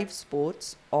 streaming live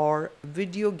sports, or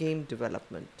video game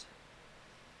development.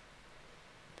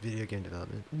 Video game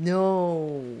development.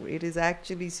 No, it is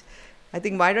actually. I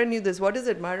think Myra knew this. What is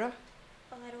it, Myra?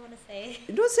 Oh, I don't want to say.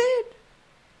 Don't say it.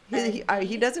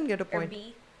 He doesn't get a Or point.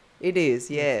 B. It is,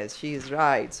 yes, she is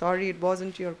right. Sorry, it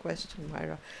wasn't your question,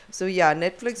 Myra. So, yeah,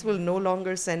 Netflix will no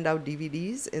longer send out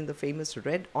DVDs in the famous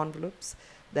red envelopes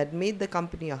that made the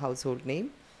company a household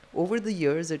name. Over the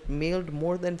years, it mailed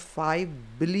more than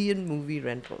 5 billion movie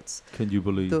rentals. Can you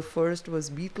believe? The first was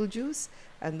Beetlejuice,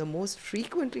 and the most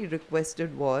frequently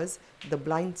requested was The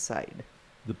Blind Side.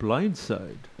 The Blind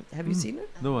Side. Have you seen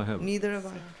it? No, I haven't. Neither have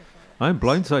I. I'm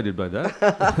blindsided by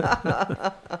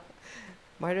that.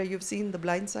 Myra, you've seen The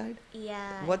Blind Side?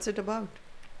 Yeah. What's it about?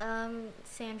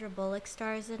 Sandra Bullock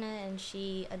stars in it, and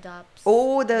she adopts.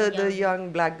 Oh, the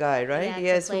young black guy, right? Yeah, to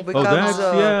Yes, play who football. becomes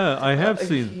I have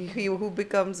seen. who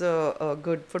becomes a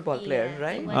good football player, Yeah,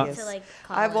 right? he went Yes. to, like,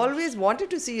 I've college. always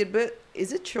wanted to see it, but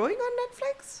is it showing on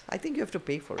Netflix? I think you have to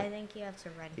pay for it. I think you have to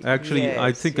rent it. Actually, I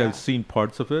Yes, think yeah. I've seen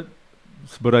parts of it,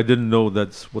 but I didn't know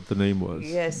that's what the name was.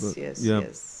 Yes, But, yes, yeah.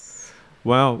 yes.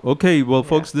 Wow. Okay. Well, Yeah.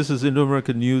 folks, this is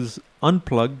Indo-American News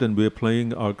Unplugged, and we're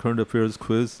playing our current affairs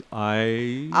quiz.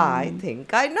 I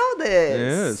think I know this.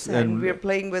 Yes, and and- we're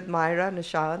playing with Myra,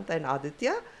 Nishant, and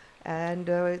Aditya, and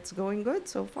it's going good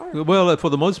so far. Well, for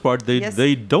the most part, Yes.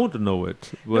 they don't know it.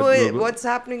 What's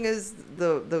happening is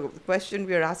the question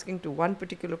we are asking to one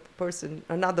particular person,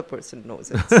 another person knows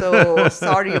it. So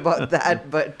sorry about that,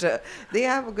 but they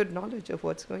have a good knowledge of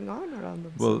what's going on around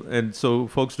them. Well, and so,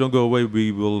 folks, don't go away.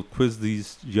 We will quiz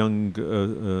these young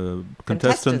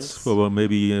contestants for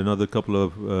maybe another couple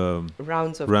of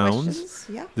rounds of rounds. questions.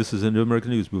 Yeah. This is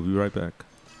Indo-American News. We'll be right back.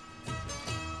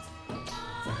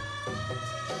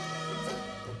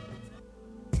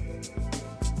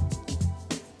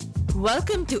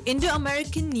 Welcome to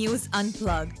Indo-American News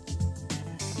Unplugged.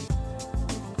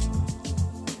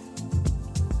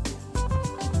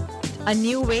 A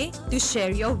new way to share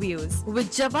your views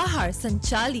with Jawahar,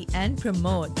 Sanchali and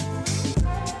Pramod.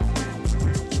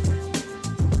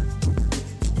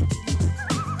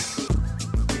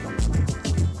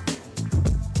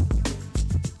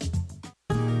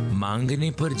 मांगने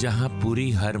पर जहाँ पूरी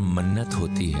हर मन्नत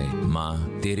होती है,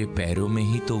 माँ तेरे पैरों में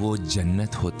ही तो वो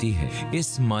जन्नत होती है।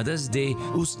 इस मदर्स डे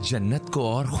उस जन्नत को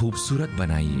और खूबसूरत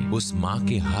बनाइए। उस माँ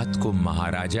के हाथ को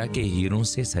महाराजा के हीरों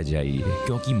से सजाइए,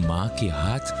 क्योंकि माँ के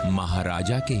हाथ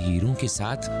महाराजा के हीरों के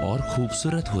साथ और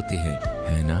खूबसूरत होते हैं,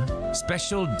 है ना?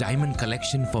 Special diamond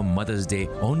collection for mothers day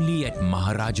only eight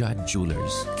Maharaja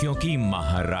jewellers, क्योंकि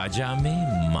महाराजा में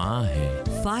माँ है।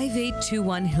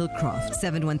 5821 Hillcroft,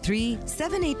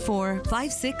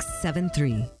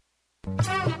 713-784-5673.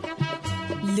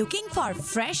 Looking for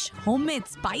fresh homemade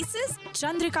spices?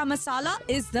 Chandrika Masala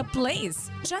is the place.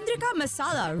 Chandrika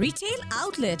Masala Retail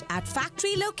Outlet at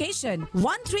Factory Location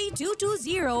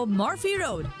 13220 Murphy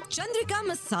Road. Chandrika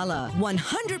Masala,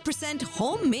 100%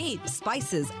 homemade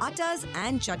spices, attas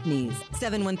and chutneys.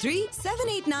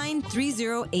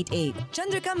 713-789-3088.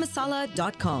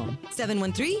 ChandrikaMasala.com.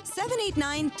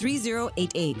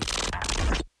 713-789-3088.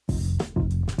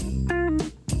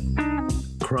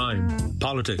 Crime,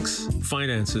 politics,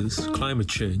 finances, climate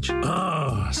change.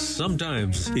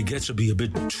 Sometimes it gets to be a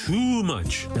bit too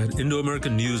much. At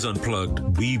Indo-American News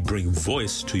Unplugged, we bring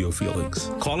voice to your feelings.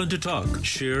 Call in to talk,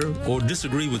 share, or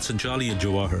disagree with Sanchali and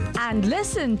Jawahar. And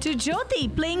listen to Jyoti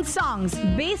playing songs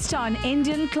based on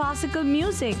Indian classical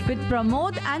music with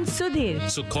Pramod and Sudhir.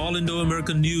 So call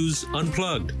Indo-American News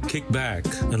Unplugged. Kick back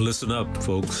and listen up,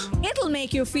 folks. It'll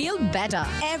make you feel better.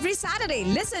 Every Saturday,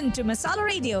 listen to Masala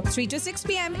Radio, 3 to 6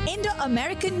 p.m.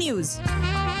 Indo-American News.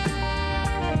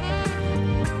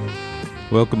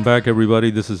 Welcome back,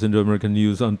 everybody. This is Indo-American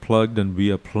News Unplugged, and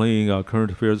we are playing our current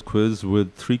affairs quiz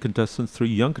with three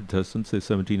young contestants, they're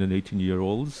 17 and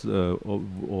 18-year-olds,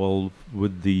 all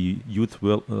with the Youth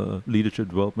Leadership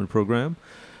Development Program.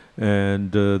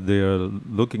 And they are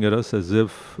looking at us as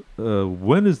if,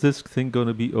 when is this thing going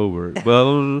to be over?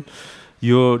 Well,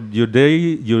 your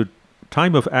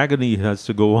time of agony has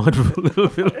to go on for a little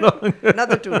bit longer.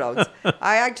 Another 2 rounds.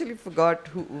 I actually forgot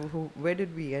where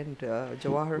did we end,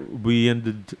 Jawahar? We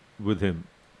ended with him.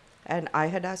 And I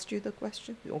had asked you the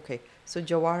question? Okay. So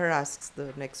Jawahar asks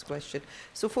the next question.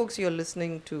 So folks, you're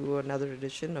listening to another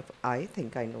edition of I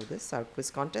Think I Know This, our quiz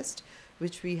contest,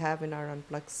 which we have in our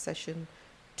Unplugged session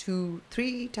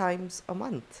 3 times a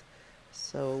month.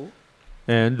 So...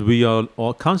 And we are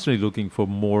all constantly looking for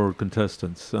more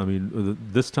contestants. I mean,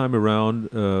 this time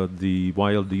around, the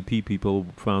YLDP people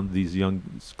found these young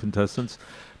contestants,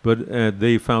 but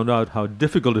they found out how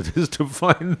difficult it is to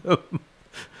find them.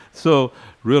 So,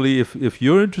 really, if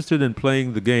you're interested in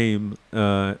playing the game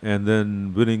and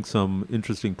then winning some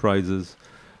interesting prizes,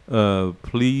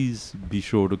 please be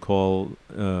sure to call.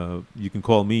 You can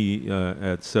call me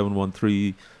at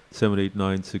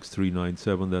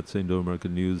 713-789-6397. That's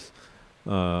Indo-American News.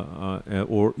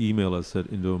 Or email us at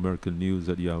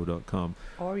indoamericannews@yahoo.com.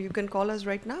 Or you can call us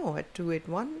right now at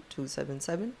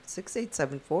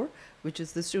 281-277-6874, which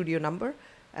is the studio number.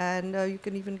 And you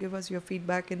can even give us your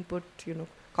feedback, input,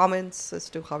 comments as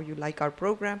to how you like our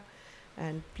program.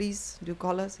 And please do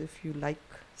call us if you like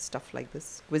stuff like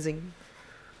this, quizzing.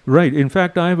 Right. In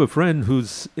fact, I have a friend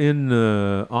who's in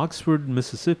Oxford,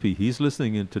 Mississippi. He's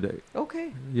listening in today.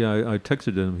 Okay. Yeah, I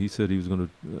texted him. He said he was going to.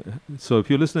 So if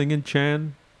you're listening in,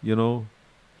 Chan, hello.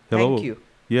 Thank you.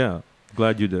 Yeah,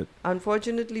 glad you did.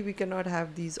 Unfortunately, we cannot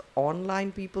have these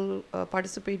online people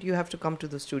participate. You have to come to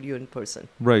the studio in person.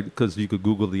 Right, because you could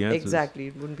Google the answers. Exactly.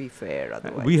 It wouldn't be fair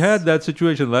otherwise. We had that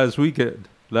situation last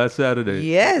Saturday.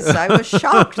 Yes, I was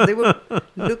shocked. They were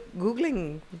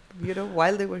Googling,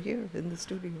 while they were here in the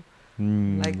studio.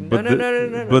 Like,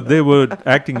 no. But they were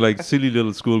acting like silly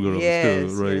little schoolgirls too,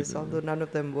 right? Yes, although none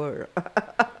of them were.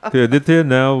 Okay, Aditya,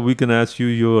 now we can ask you.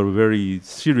 You're a very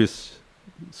serious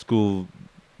school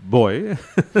boy.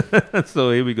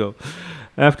 So here we go.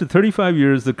 After 35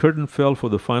 years, the curtain fell for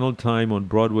the final time on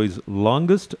Broadway's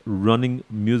longest-running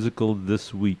musical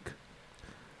this week.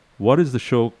 What is the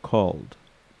show called?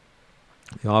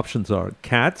 The options are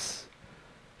Cats,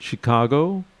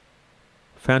 Chicago,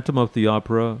 Phantom of the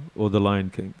Opera, or The Lion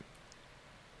King.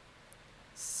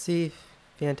 See,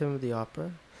 Phantom of the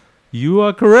Opera. You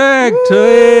are correct!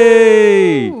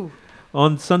 Hey!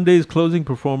 On Sunday's closing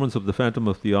performance of The Phantom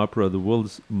of the Opera, the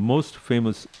world's most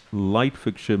famous light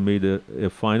fixture made a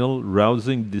final,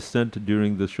 rousing descent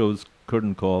during the show's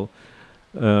curtain call,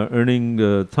 earning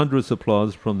thunderous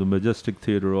applause from the majestic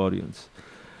theater audience.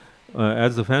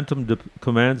 As the Phantom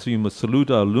commands, you must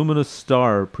salute our luminous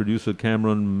star, producer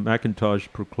Cameron McIntosh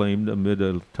proclaimed amid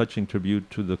a touching tribute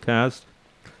to the cast,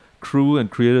 crew, and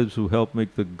creatives who helped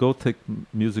make the Gothic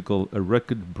musical a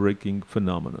record-breaking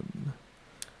phenomenon.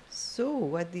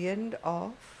 So, at the end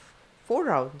of 4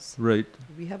 rounds, right,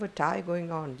 we have a tie going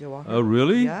on, Jawahar. Oh,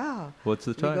 really? Yeah. What's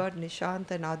the tie? We got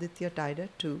Nishank and Aditya tied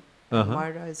at 2. And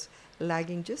Myra is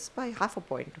lagging just by half a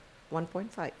point,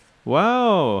 1.5.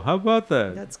 Wow, how about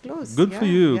that? That's close. Good for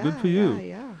you. Good for you.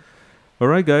 Yeah. All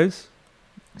right, guys.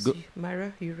 So,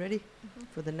 Myra, you ready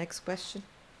for the next question?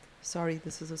 Sorry,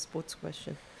 this is a sports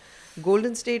question.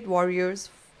 Golden State Warriors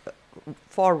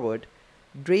forward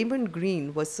Draymond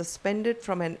Green was suspended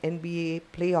from an NBA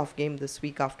playoff game this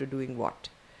week after doing what?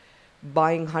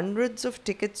 Buying hundreds of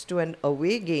tickets to an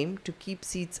away game to keep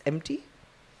seats empty?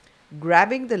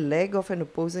 Grabbing the leg of an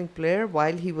opposing player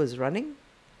while he was running?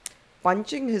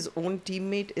 Punching his own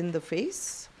teammate in the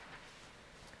face?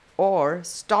 Or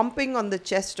stomping on the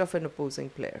chest of an opposing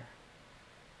player?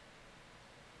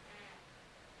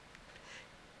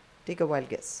 Take a wild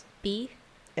guess. B.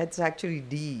 It's actually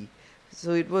D.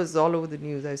 So it was all over the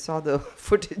news. I saw the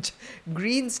footage.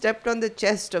 Green stepped on the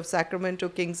chest of Sacramento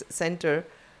Kings center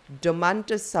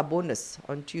Domantas Sabonis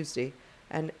on Tuesday,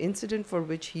 an incident for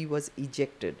which he was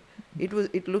ejected. It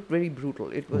looked very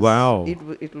brutal. Wow.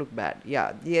 It looked bad.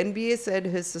 Yeah. The NBA said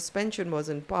his suspension was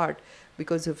in part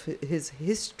because of his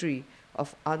history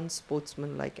of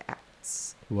unsportsmanlike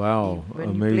acts. Wow. When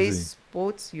amazing. you play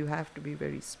sports, you have to be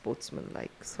very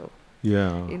sportsmanlike. So.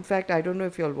 Yeah. In fact, I don't know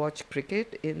if you'll watch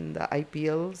cricket in the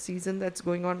IPL season that's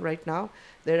going on right now.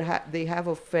 They have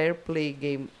a fair play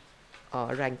game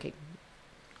ranking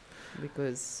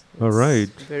because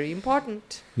it's very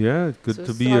important. Yeah, good so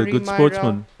to be sorry, a good Myra,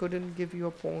 sportsman. Couldn't give you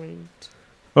a point.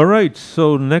 All right,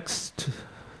 so next,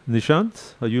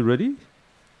 Nishant, are you ready?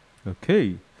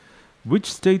 Okay.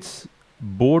 Which state's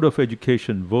Board of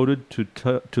Education voted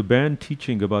to ban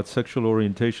teaching about sexual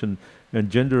orientation and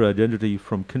gender identity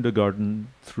from kindergarten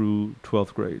through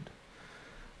 12th grade?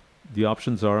 The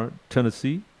options are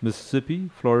Tennessee, Mississippi,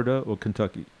 Florida, or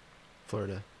Kentucky.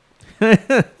 Florida.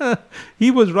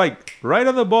 He was right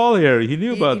on the ball here. He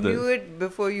knew about He this. knew it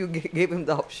before you gave him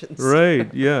the options.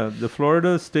 Right, yeah. The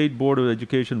Florida State Board of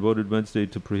Education voted Wednesday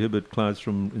to prohibit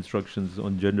classroom instructions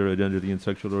on gender identity and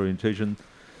sexual orientation.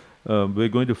 We're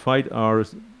going to fight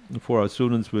for our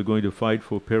students. We're going to fight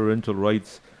for parental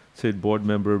rights, said board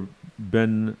member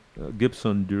Ben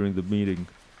Gibson during the meeting.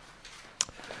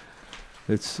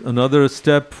 It's another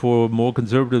step for more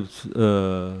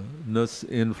conservativeness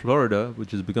in Florida,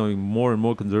 which is becoming more and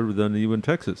more conservative than even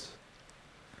Texas.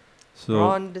 So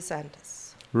Ron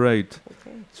DeSantis. right.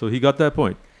 Okay. So he got that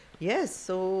point. Yes,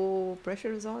 so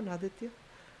pressure is on, Aditya.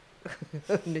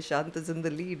 Nishant is in the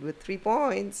lead with 3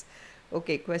 points.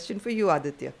 Okay, question for you,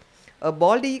 Aditya. A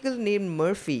bald eagle named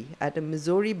Murphy at a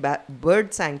Missouri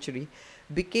bird sanctuary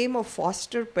became a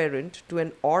foster parent to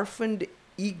an orphaned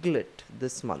eaglet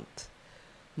this month.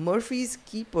 Murphy's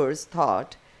keepers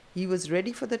thought he was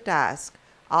ready for the task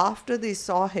after they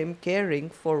saw him caring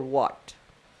for what?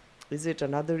 Is it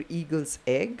another eagle's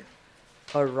egg,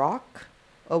 a rock,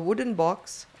 a wooden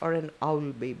box, or an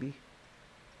owl baby?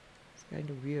 It's kind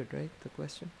of weird, right? The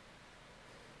question.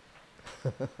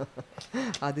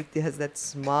 Aditya has that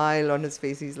smile on his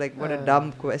face. He's like, what a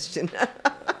dumb question.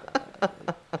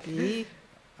 B?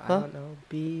 I don't know.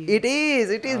 B. It is.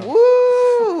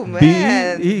 Woo,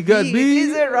 man. He got B. It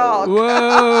is a rock.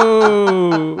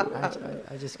 Whoa.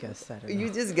 I just guessed that.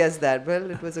 You just guessed that. Well,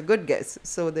 it was a good guess.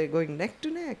 So they're going neck to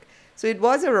neck. So it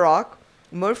was a rock.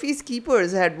 Murphy's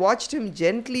keepers had watched him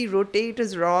gently rotate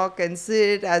his rock and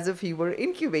sit as if he were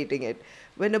incubating it.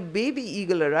 When a baby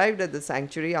eagle arrived at the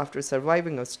sanctuary after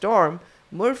surviving a storm,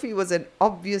 Murphy was an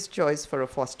obvious choice for a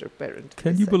foster parent.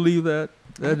 Can you believe that?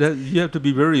 You have to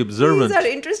be very observant. These are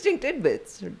interesting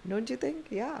tidbits, don't you think?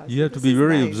 Yeah. You have to be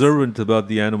very observant about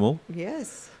the animal.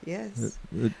 Yes.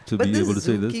 To be able to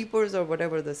say this. Zookeepers or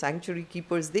whatever, the sanctuary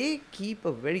keepers, they keep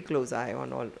a very close eye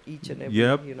on each and every.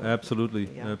 Yep, absolutely.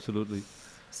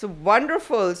 So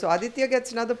wonderful. So Aditya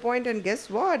gets another point, and guess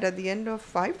what? At the end of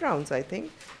 5 rounds, I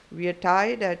think we are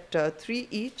tied at 3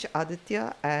 each.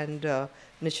 Aditya and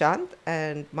Nishant,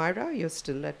 and Myra, you're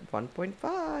still at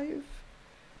 1.5.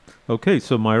 Okay,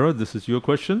 so Myra, this is your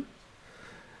question.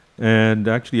 And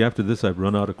actually, after this, I've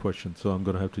run out of questions, so I'm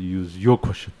going to have to use your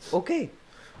questions. Okay,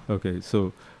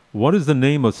 so what is the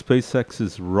name of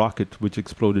SpaceX's rocket which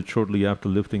exploded shortly after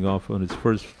lifting off on its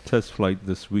first test flight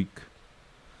this week?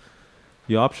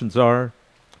 The options are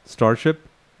Starship,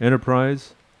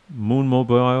 Enterprise, Moon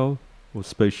Mobile, or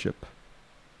Spaceship.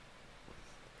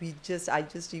 I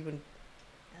just even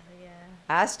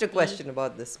asked a question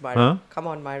about this, Myra. Huh? Come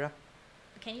on, Myra.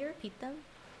 Can you repeat them?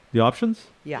 The options?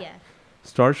 Yeah.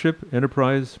 Starship,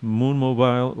 Enterprise, Moon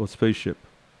Mobile, or Spaceship?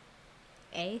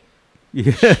 A?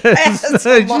 Yes,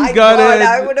 Oh she my got God, it.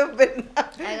 I would have been.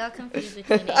 I got confused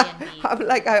between A and B. I'm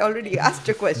like, I already asked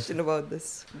a question about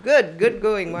this. Good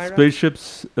going, Myra.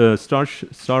 Spaceship's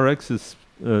StarX's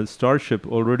Starship,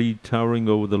 already towering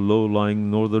over the low-lying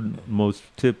northernmost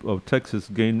tip of Texas,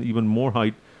 gained even more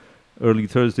height early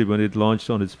Thursday when it launched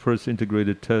on its first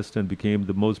integrated test and became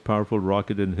the most powerful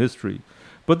rocket in history.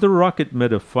 But the rocket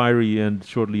met a fiery end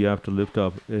shortly after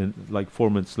liftoff, like 4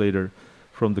 minutes later,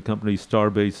 from the company's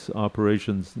Starbase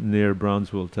operations near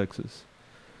Brownsville, Texas.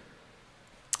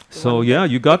 So yeah,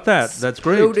 you got that. That's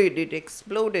great. It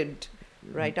exploded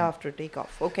right after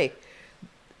takeoff. Okay.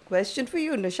 Question for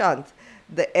you, Nishant.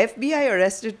 The FBI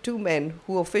arrested 2 men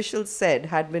who officials said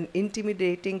had been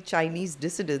intimidating Chinese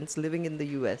dissidents living in the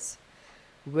US.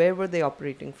 Where were they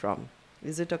operating from?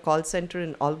 Is it a call center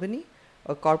in Albany,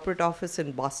 a corporate office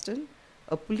in Boston,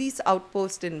 a police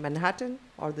outpost in Manhattan,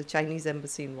 or the Chinese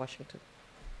embassy in Washington?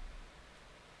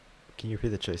 Can you repeat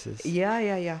the choices?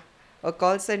 Yeah. A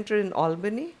call center in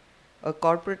Albany, a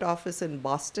corporate office in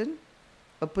Boston,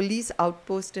 a police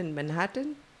outpost in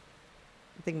Manhattan.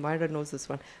 I think Myra knows this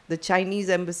one. The Chinese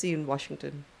embassy in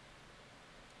Washington.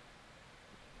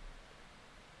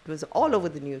 It was all over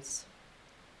the news.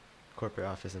 Corporate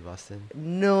office in Boston?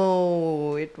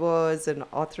 No, it was an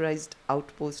authorized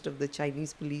outpost of the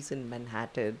Chinese police in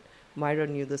Manhattan. Myra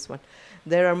knew this one.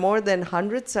 There are more than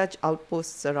 100 such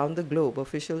outposts around the globe,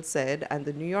 officials said, and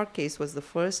the New York case was the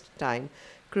first time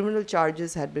criminal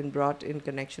charges had been brought in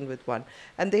connection with one.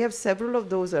 And they have several of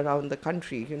those around the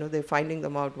country. They're finding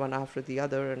them out one after the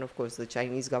other. And of course, the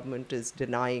Chinese government is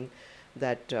denying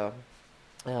that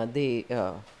they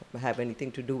have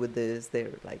anything to do with this.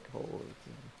 They're like,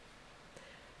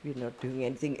 we're not doing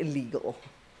anything illegal.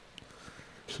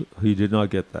 So he did not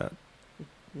get that.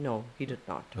 No, he did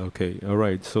not. Okay, all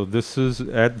right. So this is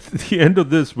at the end of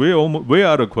this. We're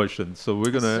out of questions. So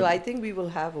we're gonna. So I think we will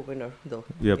have a winner, though.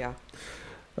 Yep. Yeah.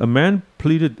 A man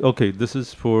pleaded. Okay, this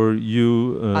is for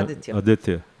you, Aditya.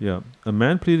 Aditya. Yeah. A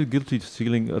man pleaded guilty to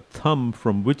stealing a thumb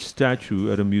from which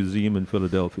statue at a museum in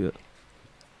Philadelphia?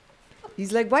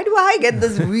 He's like, why do I get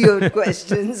these weird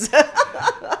questions?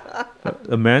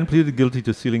 A man pleaded guilty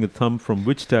to stealing a thumb from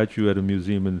which statue at a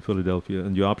museum in Philadelphia?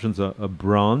 And your options are a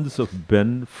bronze of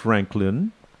Ben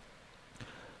Franklin,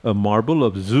 a marble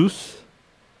of Zeus,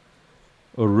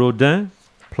 a Rodin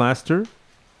plaster,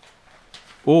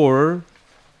 or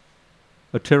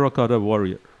a terracotta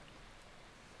warrior.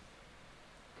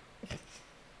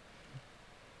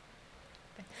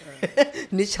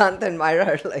 Nishant and Myra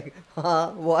are like,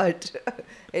 what?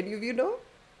 Any of you know?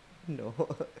 No.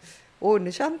 Oh,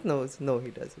 Nishant knows. No, he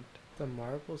doesn't. The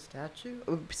marble statue?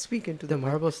 Speak into The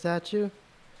marble statue?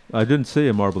 I didn't say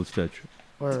a marble statue.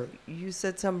 Or You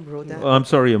said some Rodin. I'm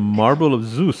sorry, a marble of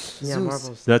Zeus. yeah, Zeus.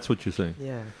 marble. That's what you're saying.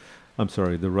 Yeah. I'm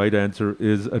sorry. The right answer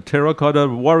is a terracotta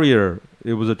warrior.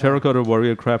 It was a terracotta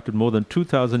warrior crafted more than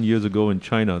 2,000 years ago in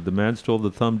China. The man stole the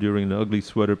thumb during an ugly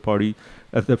sweater party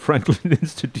at the Franklin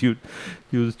Institute.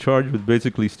 He was charged with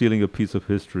basically stealing a piece of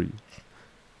history.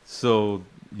 So,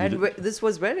 And this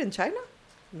was where? In China?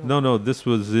 no, this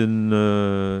was in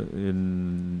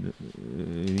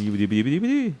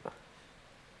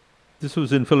this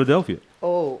was in Philadelphia.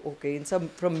 Oh, okay. In some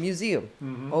from museum.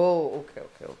 Oh, okay.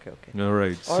 All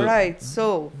right. All right.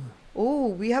 So,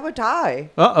 we have a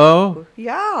tie. Uh-oh.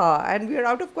 Yeah, and we're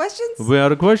out of questions. We're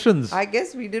out of questions. I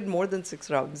guess we did more than 6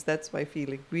 rounds. That's my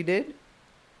feeling. We did?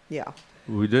 Yeah.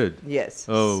 We did. Yes.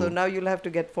 Oh. So now you'll have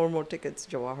to get 4 more tickets,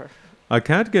 Jawahar. I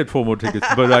can't get 4 more tickets,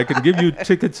 but I can give you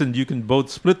tickets and you can both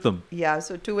split them. Yeah,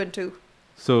 so 2 and 2.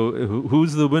 So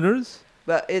who's the winners?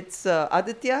 But it's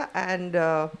Aditya and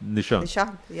Nishank.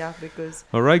 Nishant. Yeah, because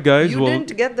All right, guys. you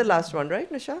didn't get the last one,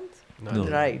 right, Nishant? No.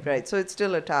 Right. So it's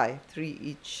still a tie, 3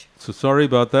 each. So sorry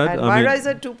about that. And I Myra mean, is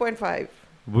at 2.5.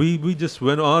 we just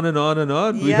went on and on and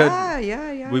on.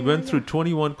 Yeah. We went through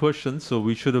 21 questions, so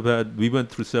we should have had. We went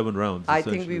through 7 rounds. I think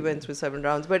we essentially. went through 7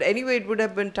 rounds. But anyway, it would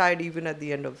have been tied even at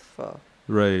the end of.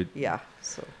 Right. Yeah.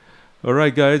 So. All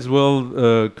right, guys. Well,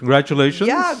 congratulations.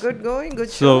 Yeah, good going, good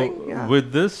So showing. Yeah.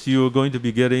 with this, you are going to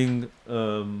be getting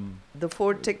the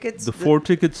 4 tickets. the 4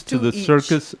 tickets to 2 the each.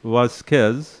 Circus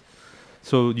Vasquez.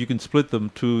 So you can split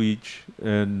them 2 each,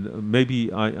 and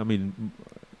maybe I mean,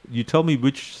 you tell me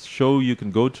which show you can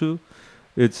go to.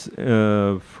 It's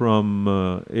from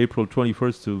April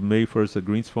 21st to May 1st at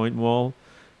Greenspoint Mall,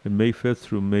 and May 5th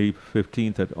through May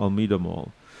 15th at Almeida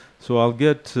Mall. So I'll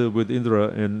get with Indra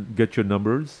and get your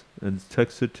numbers and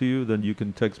text it to you. Then you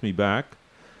can text me back.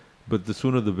 But the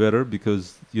sooner the better,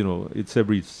 because it's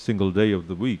every single day of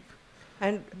the week.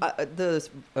 And the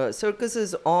circus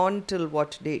is on till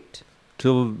what date?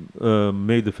 Till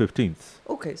May the 15th.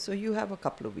 Okay, so you have a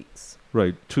couple of weeks.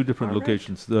 Right, 2 different All right.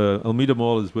 locations. The Almeida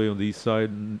Mall is way on the east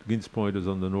side, and Greenspoint is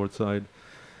on the north side.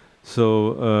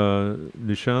 So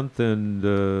Nishant and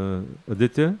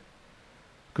Aditya,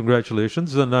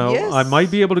 congratulations. And now Yes. I might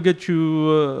be able to get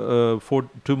you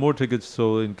 2 more tickets,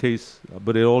 so in case,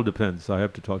 but it all depends. I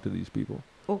have to talk to these people.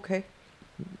 Okay.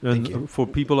 And Thank you. for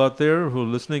people out there who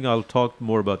are listening, I'll talk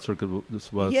more about Circuit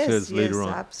Yes, later on.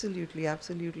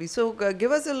 absolutely. So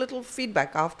give us a little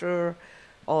feedback after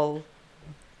all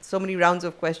so many rounds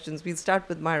of questions. We'll start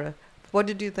with Myra. What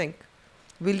did you think?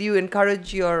 Will you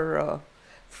encourage your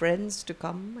friends to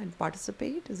come and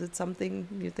participate? Is it something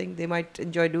you think they might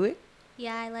enjoy doing?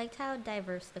 Yeah, I liked how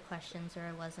diverse the questions were.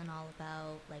 It wasn't all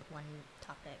about like one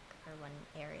topic or one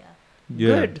area.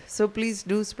 Yeah. Good. So please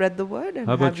do spread the word and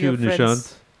How about have your you, friends.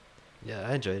 Nishant? Yeah,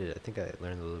 I enjoyed it. I think I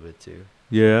learned a little bit too.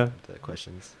 Yeah. The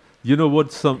questions. You know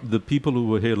what? The people who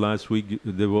were here last week,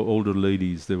 they were older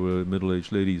ladies. They were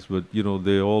middle-aged ladies, but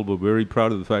they all were very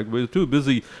proud of the fact we're too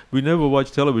busy. We never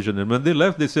watch television. And when they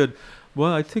left, they said,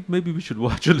 "Well, I think maybe we should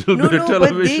watch a little bit of No, but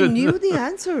television." they knew the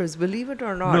answers, believe it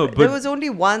or not. No, There but- was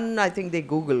only one I think they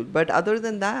Googled, but other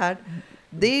than that,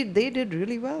 they did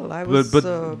really well. I was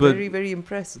very, very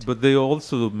impressed. But they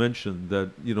also mentioned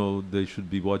that they should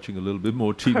be watching a little bit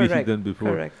more TV than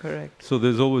before. Correct. So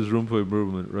there's always room for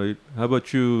improvement, right? How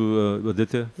about you,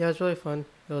 Aditya? Yeah, it was really fun.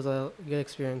 It was a good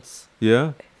experience.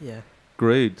 Yeah. Yeah.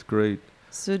 Great.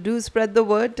 So do spread the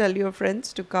word. Tell your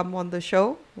friends to come on the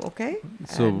show, okay?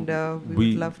 So and we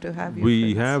would love to have you.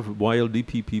 We have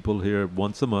YLDP people here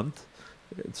once a month.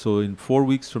 So in 4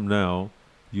 weeks from now,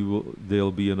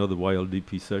 there'll be another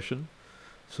YLDP session.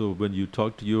 So when you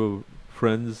talk to your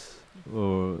friends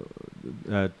or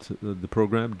at the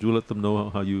program, do let them know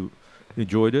how you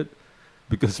enjoyed it,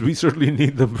 because we certainly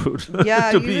need them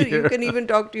Yeah, to be here. you can even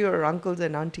talk to your uncles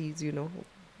and aunties,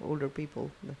 older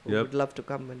people who Yep. would love to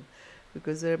come, and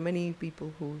because there are many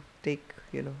people who take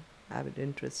avid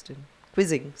interest in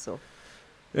quizzing. So,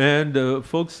 And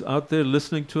folks out there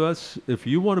listening to us, if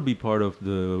you want to be part of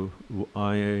the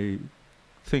I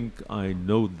Think I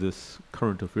Know This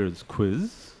Current Affairs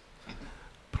quiz,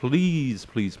 please,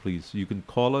 you can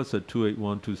call us at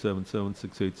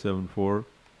 281-277-6874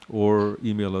 or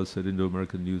email us at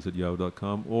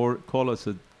indoamericannews@yahoo.com or call us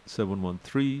at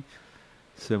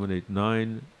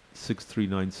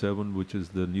 713-789-6397, which is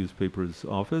the newspaper's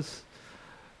office.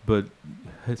 But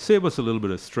save us a little bit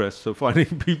of stress of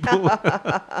finding people.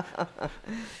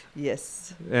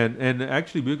 Yes. And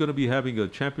actually, we're going to be having a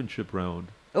championship round.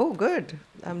 Oh, good.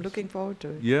 I'm looking forward to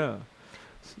it. Yeah.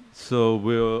 So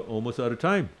we're almost out of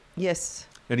time. Yes.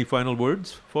 Any final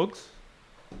words, folks?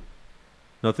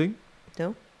 Nothing?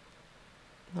 No?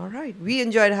 All right. We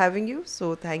enjoyed having you.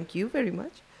 So thank you very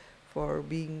much for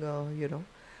being,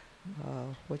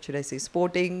 what should I say,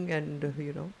 sporting and,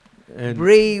 And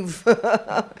brave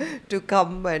to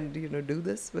come and, do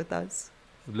this with us.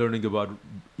 Learning about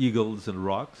eagles and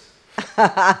rocks.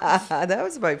 That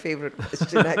was my favorite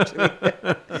question, actually.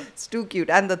 It's too cute.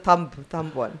 And the thumb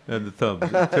one. And the thumb.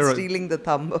 Stealing the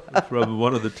thumb. From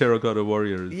one of the terracotta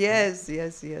warriors. Yes.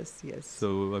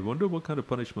 So I wonder what kind of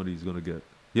punishment he's going to get.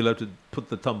 He'll have to put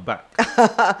the thumb back.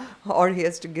 Or he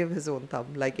has to give his own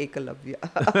thumb, like Ekalavya.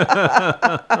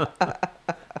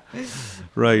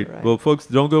 Right. Well, folks,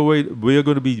 don't go away. We are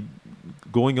going to be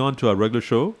going on to our regular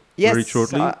show very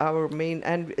shortly. Our main,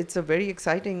 and it's a very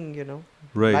exciting,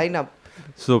 Right. lineup.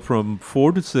 So from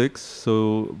 4 to 6,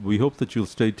 so we hope that you'll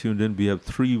stay tuned in. We have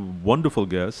 3 wonderful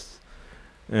guests,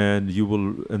 and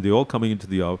they're all coming into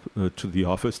the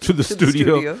office, to the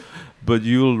studio. But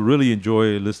you'll really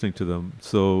enjoy listening to them.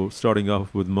 So starting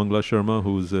off with Mangla Sharma,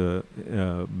 who's a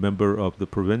member of the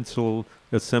Provincial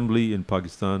Assembly in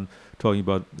Pakistan, talking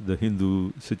about the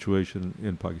Hindu situation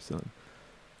in Pakistan.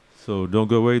 So don't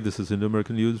go away. This is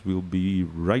Indo-American News. We'll be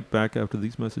right back after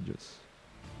these messages.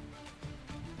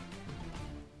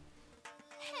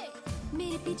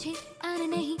 मेरे पीछे आना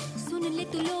नहीं, सुन ले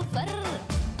तू loafer,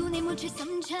 तूने मुझे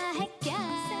समझा है क्या?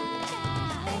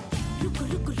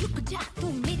 रुक जा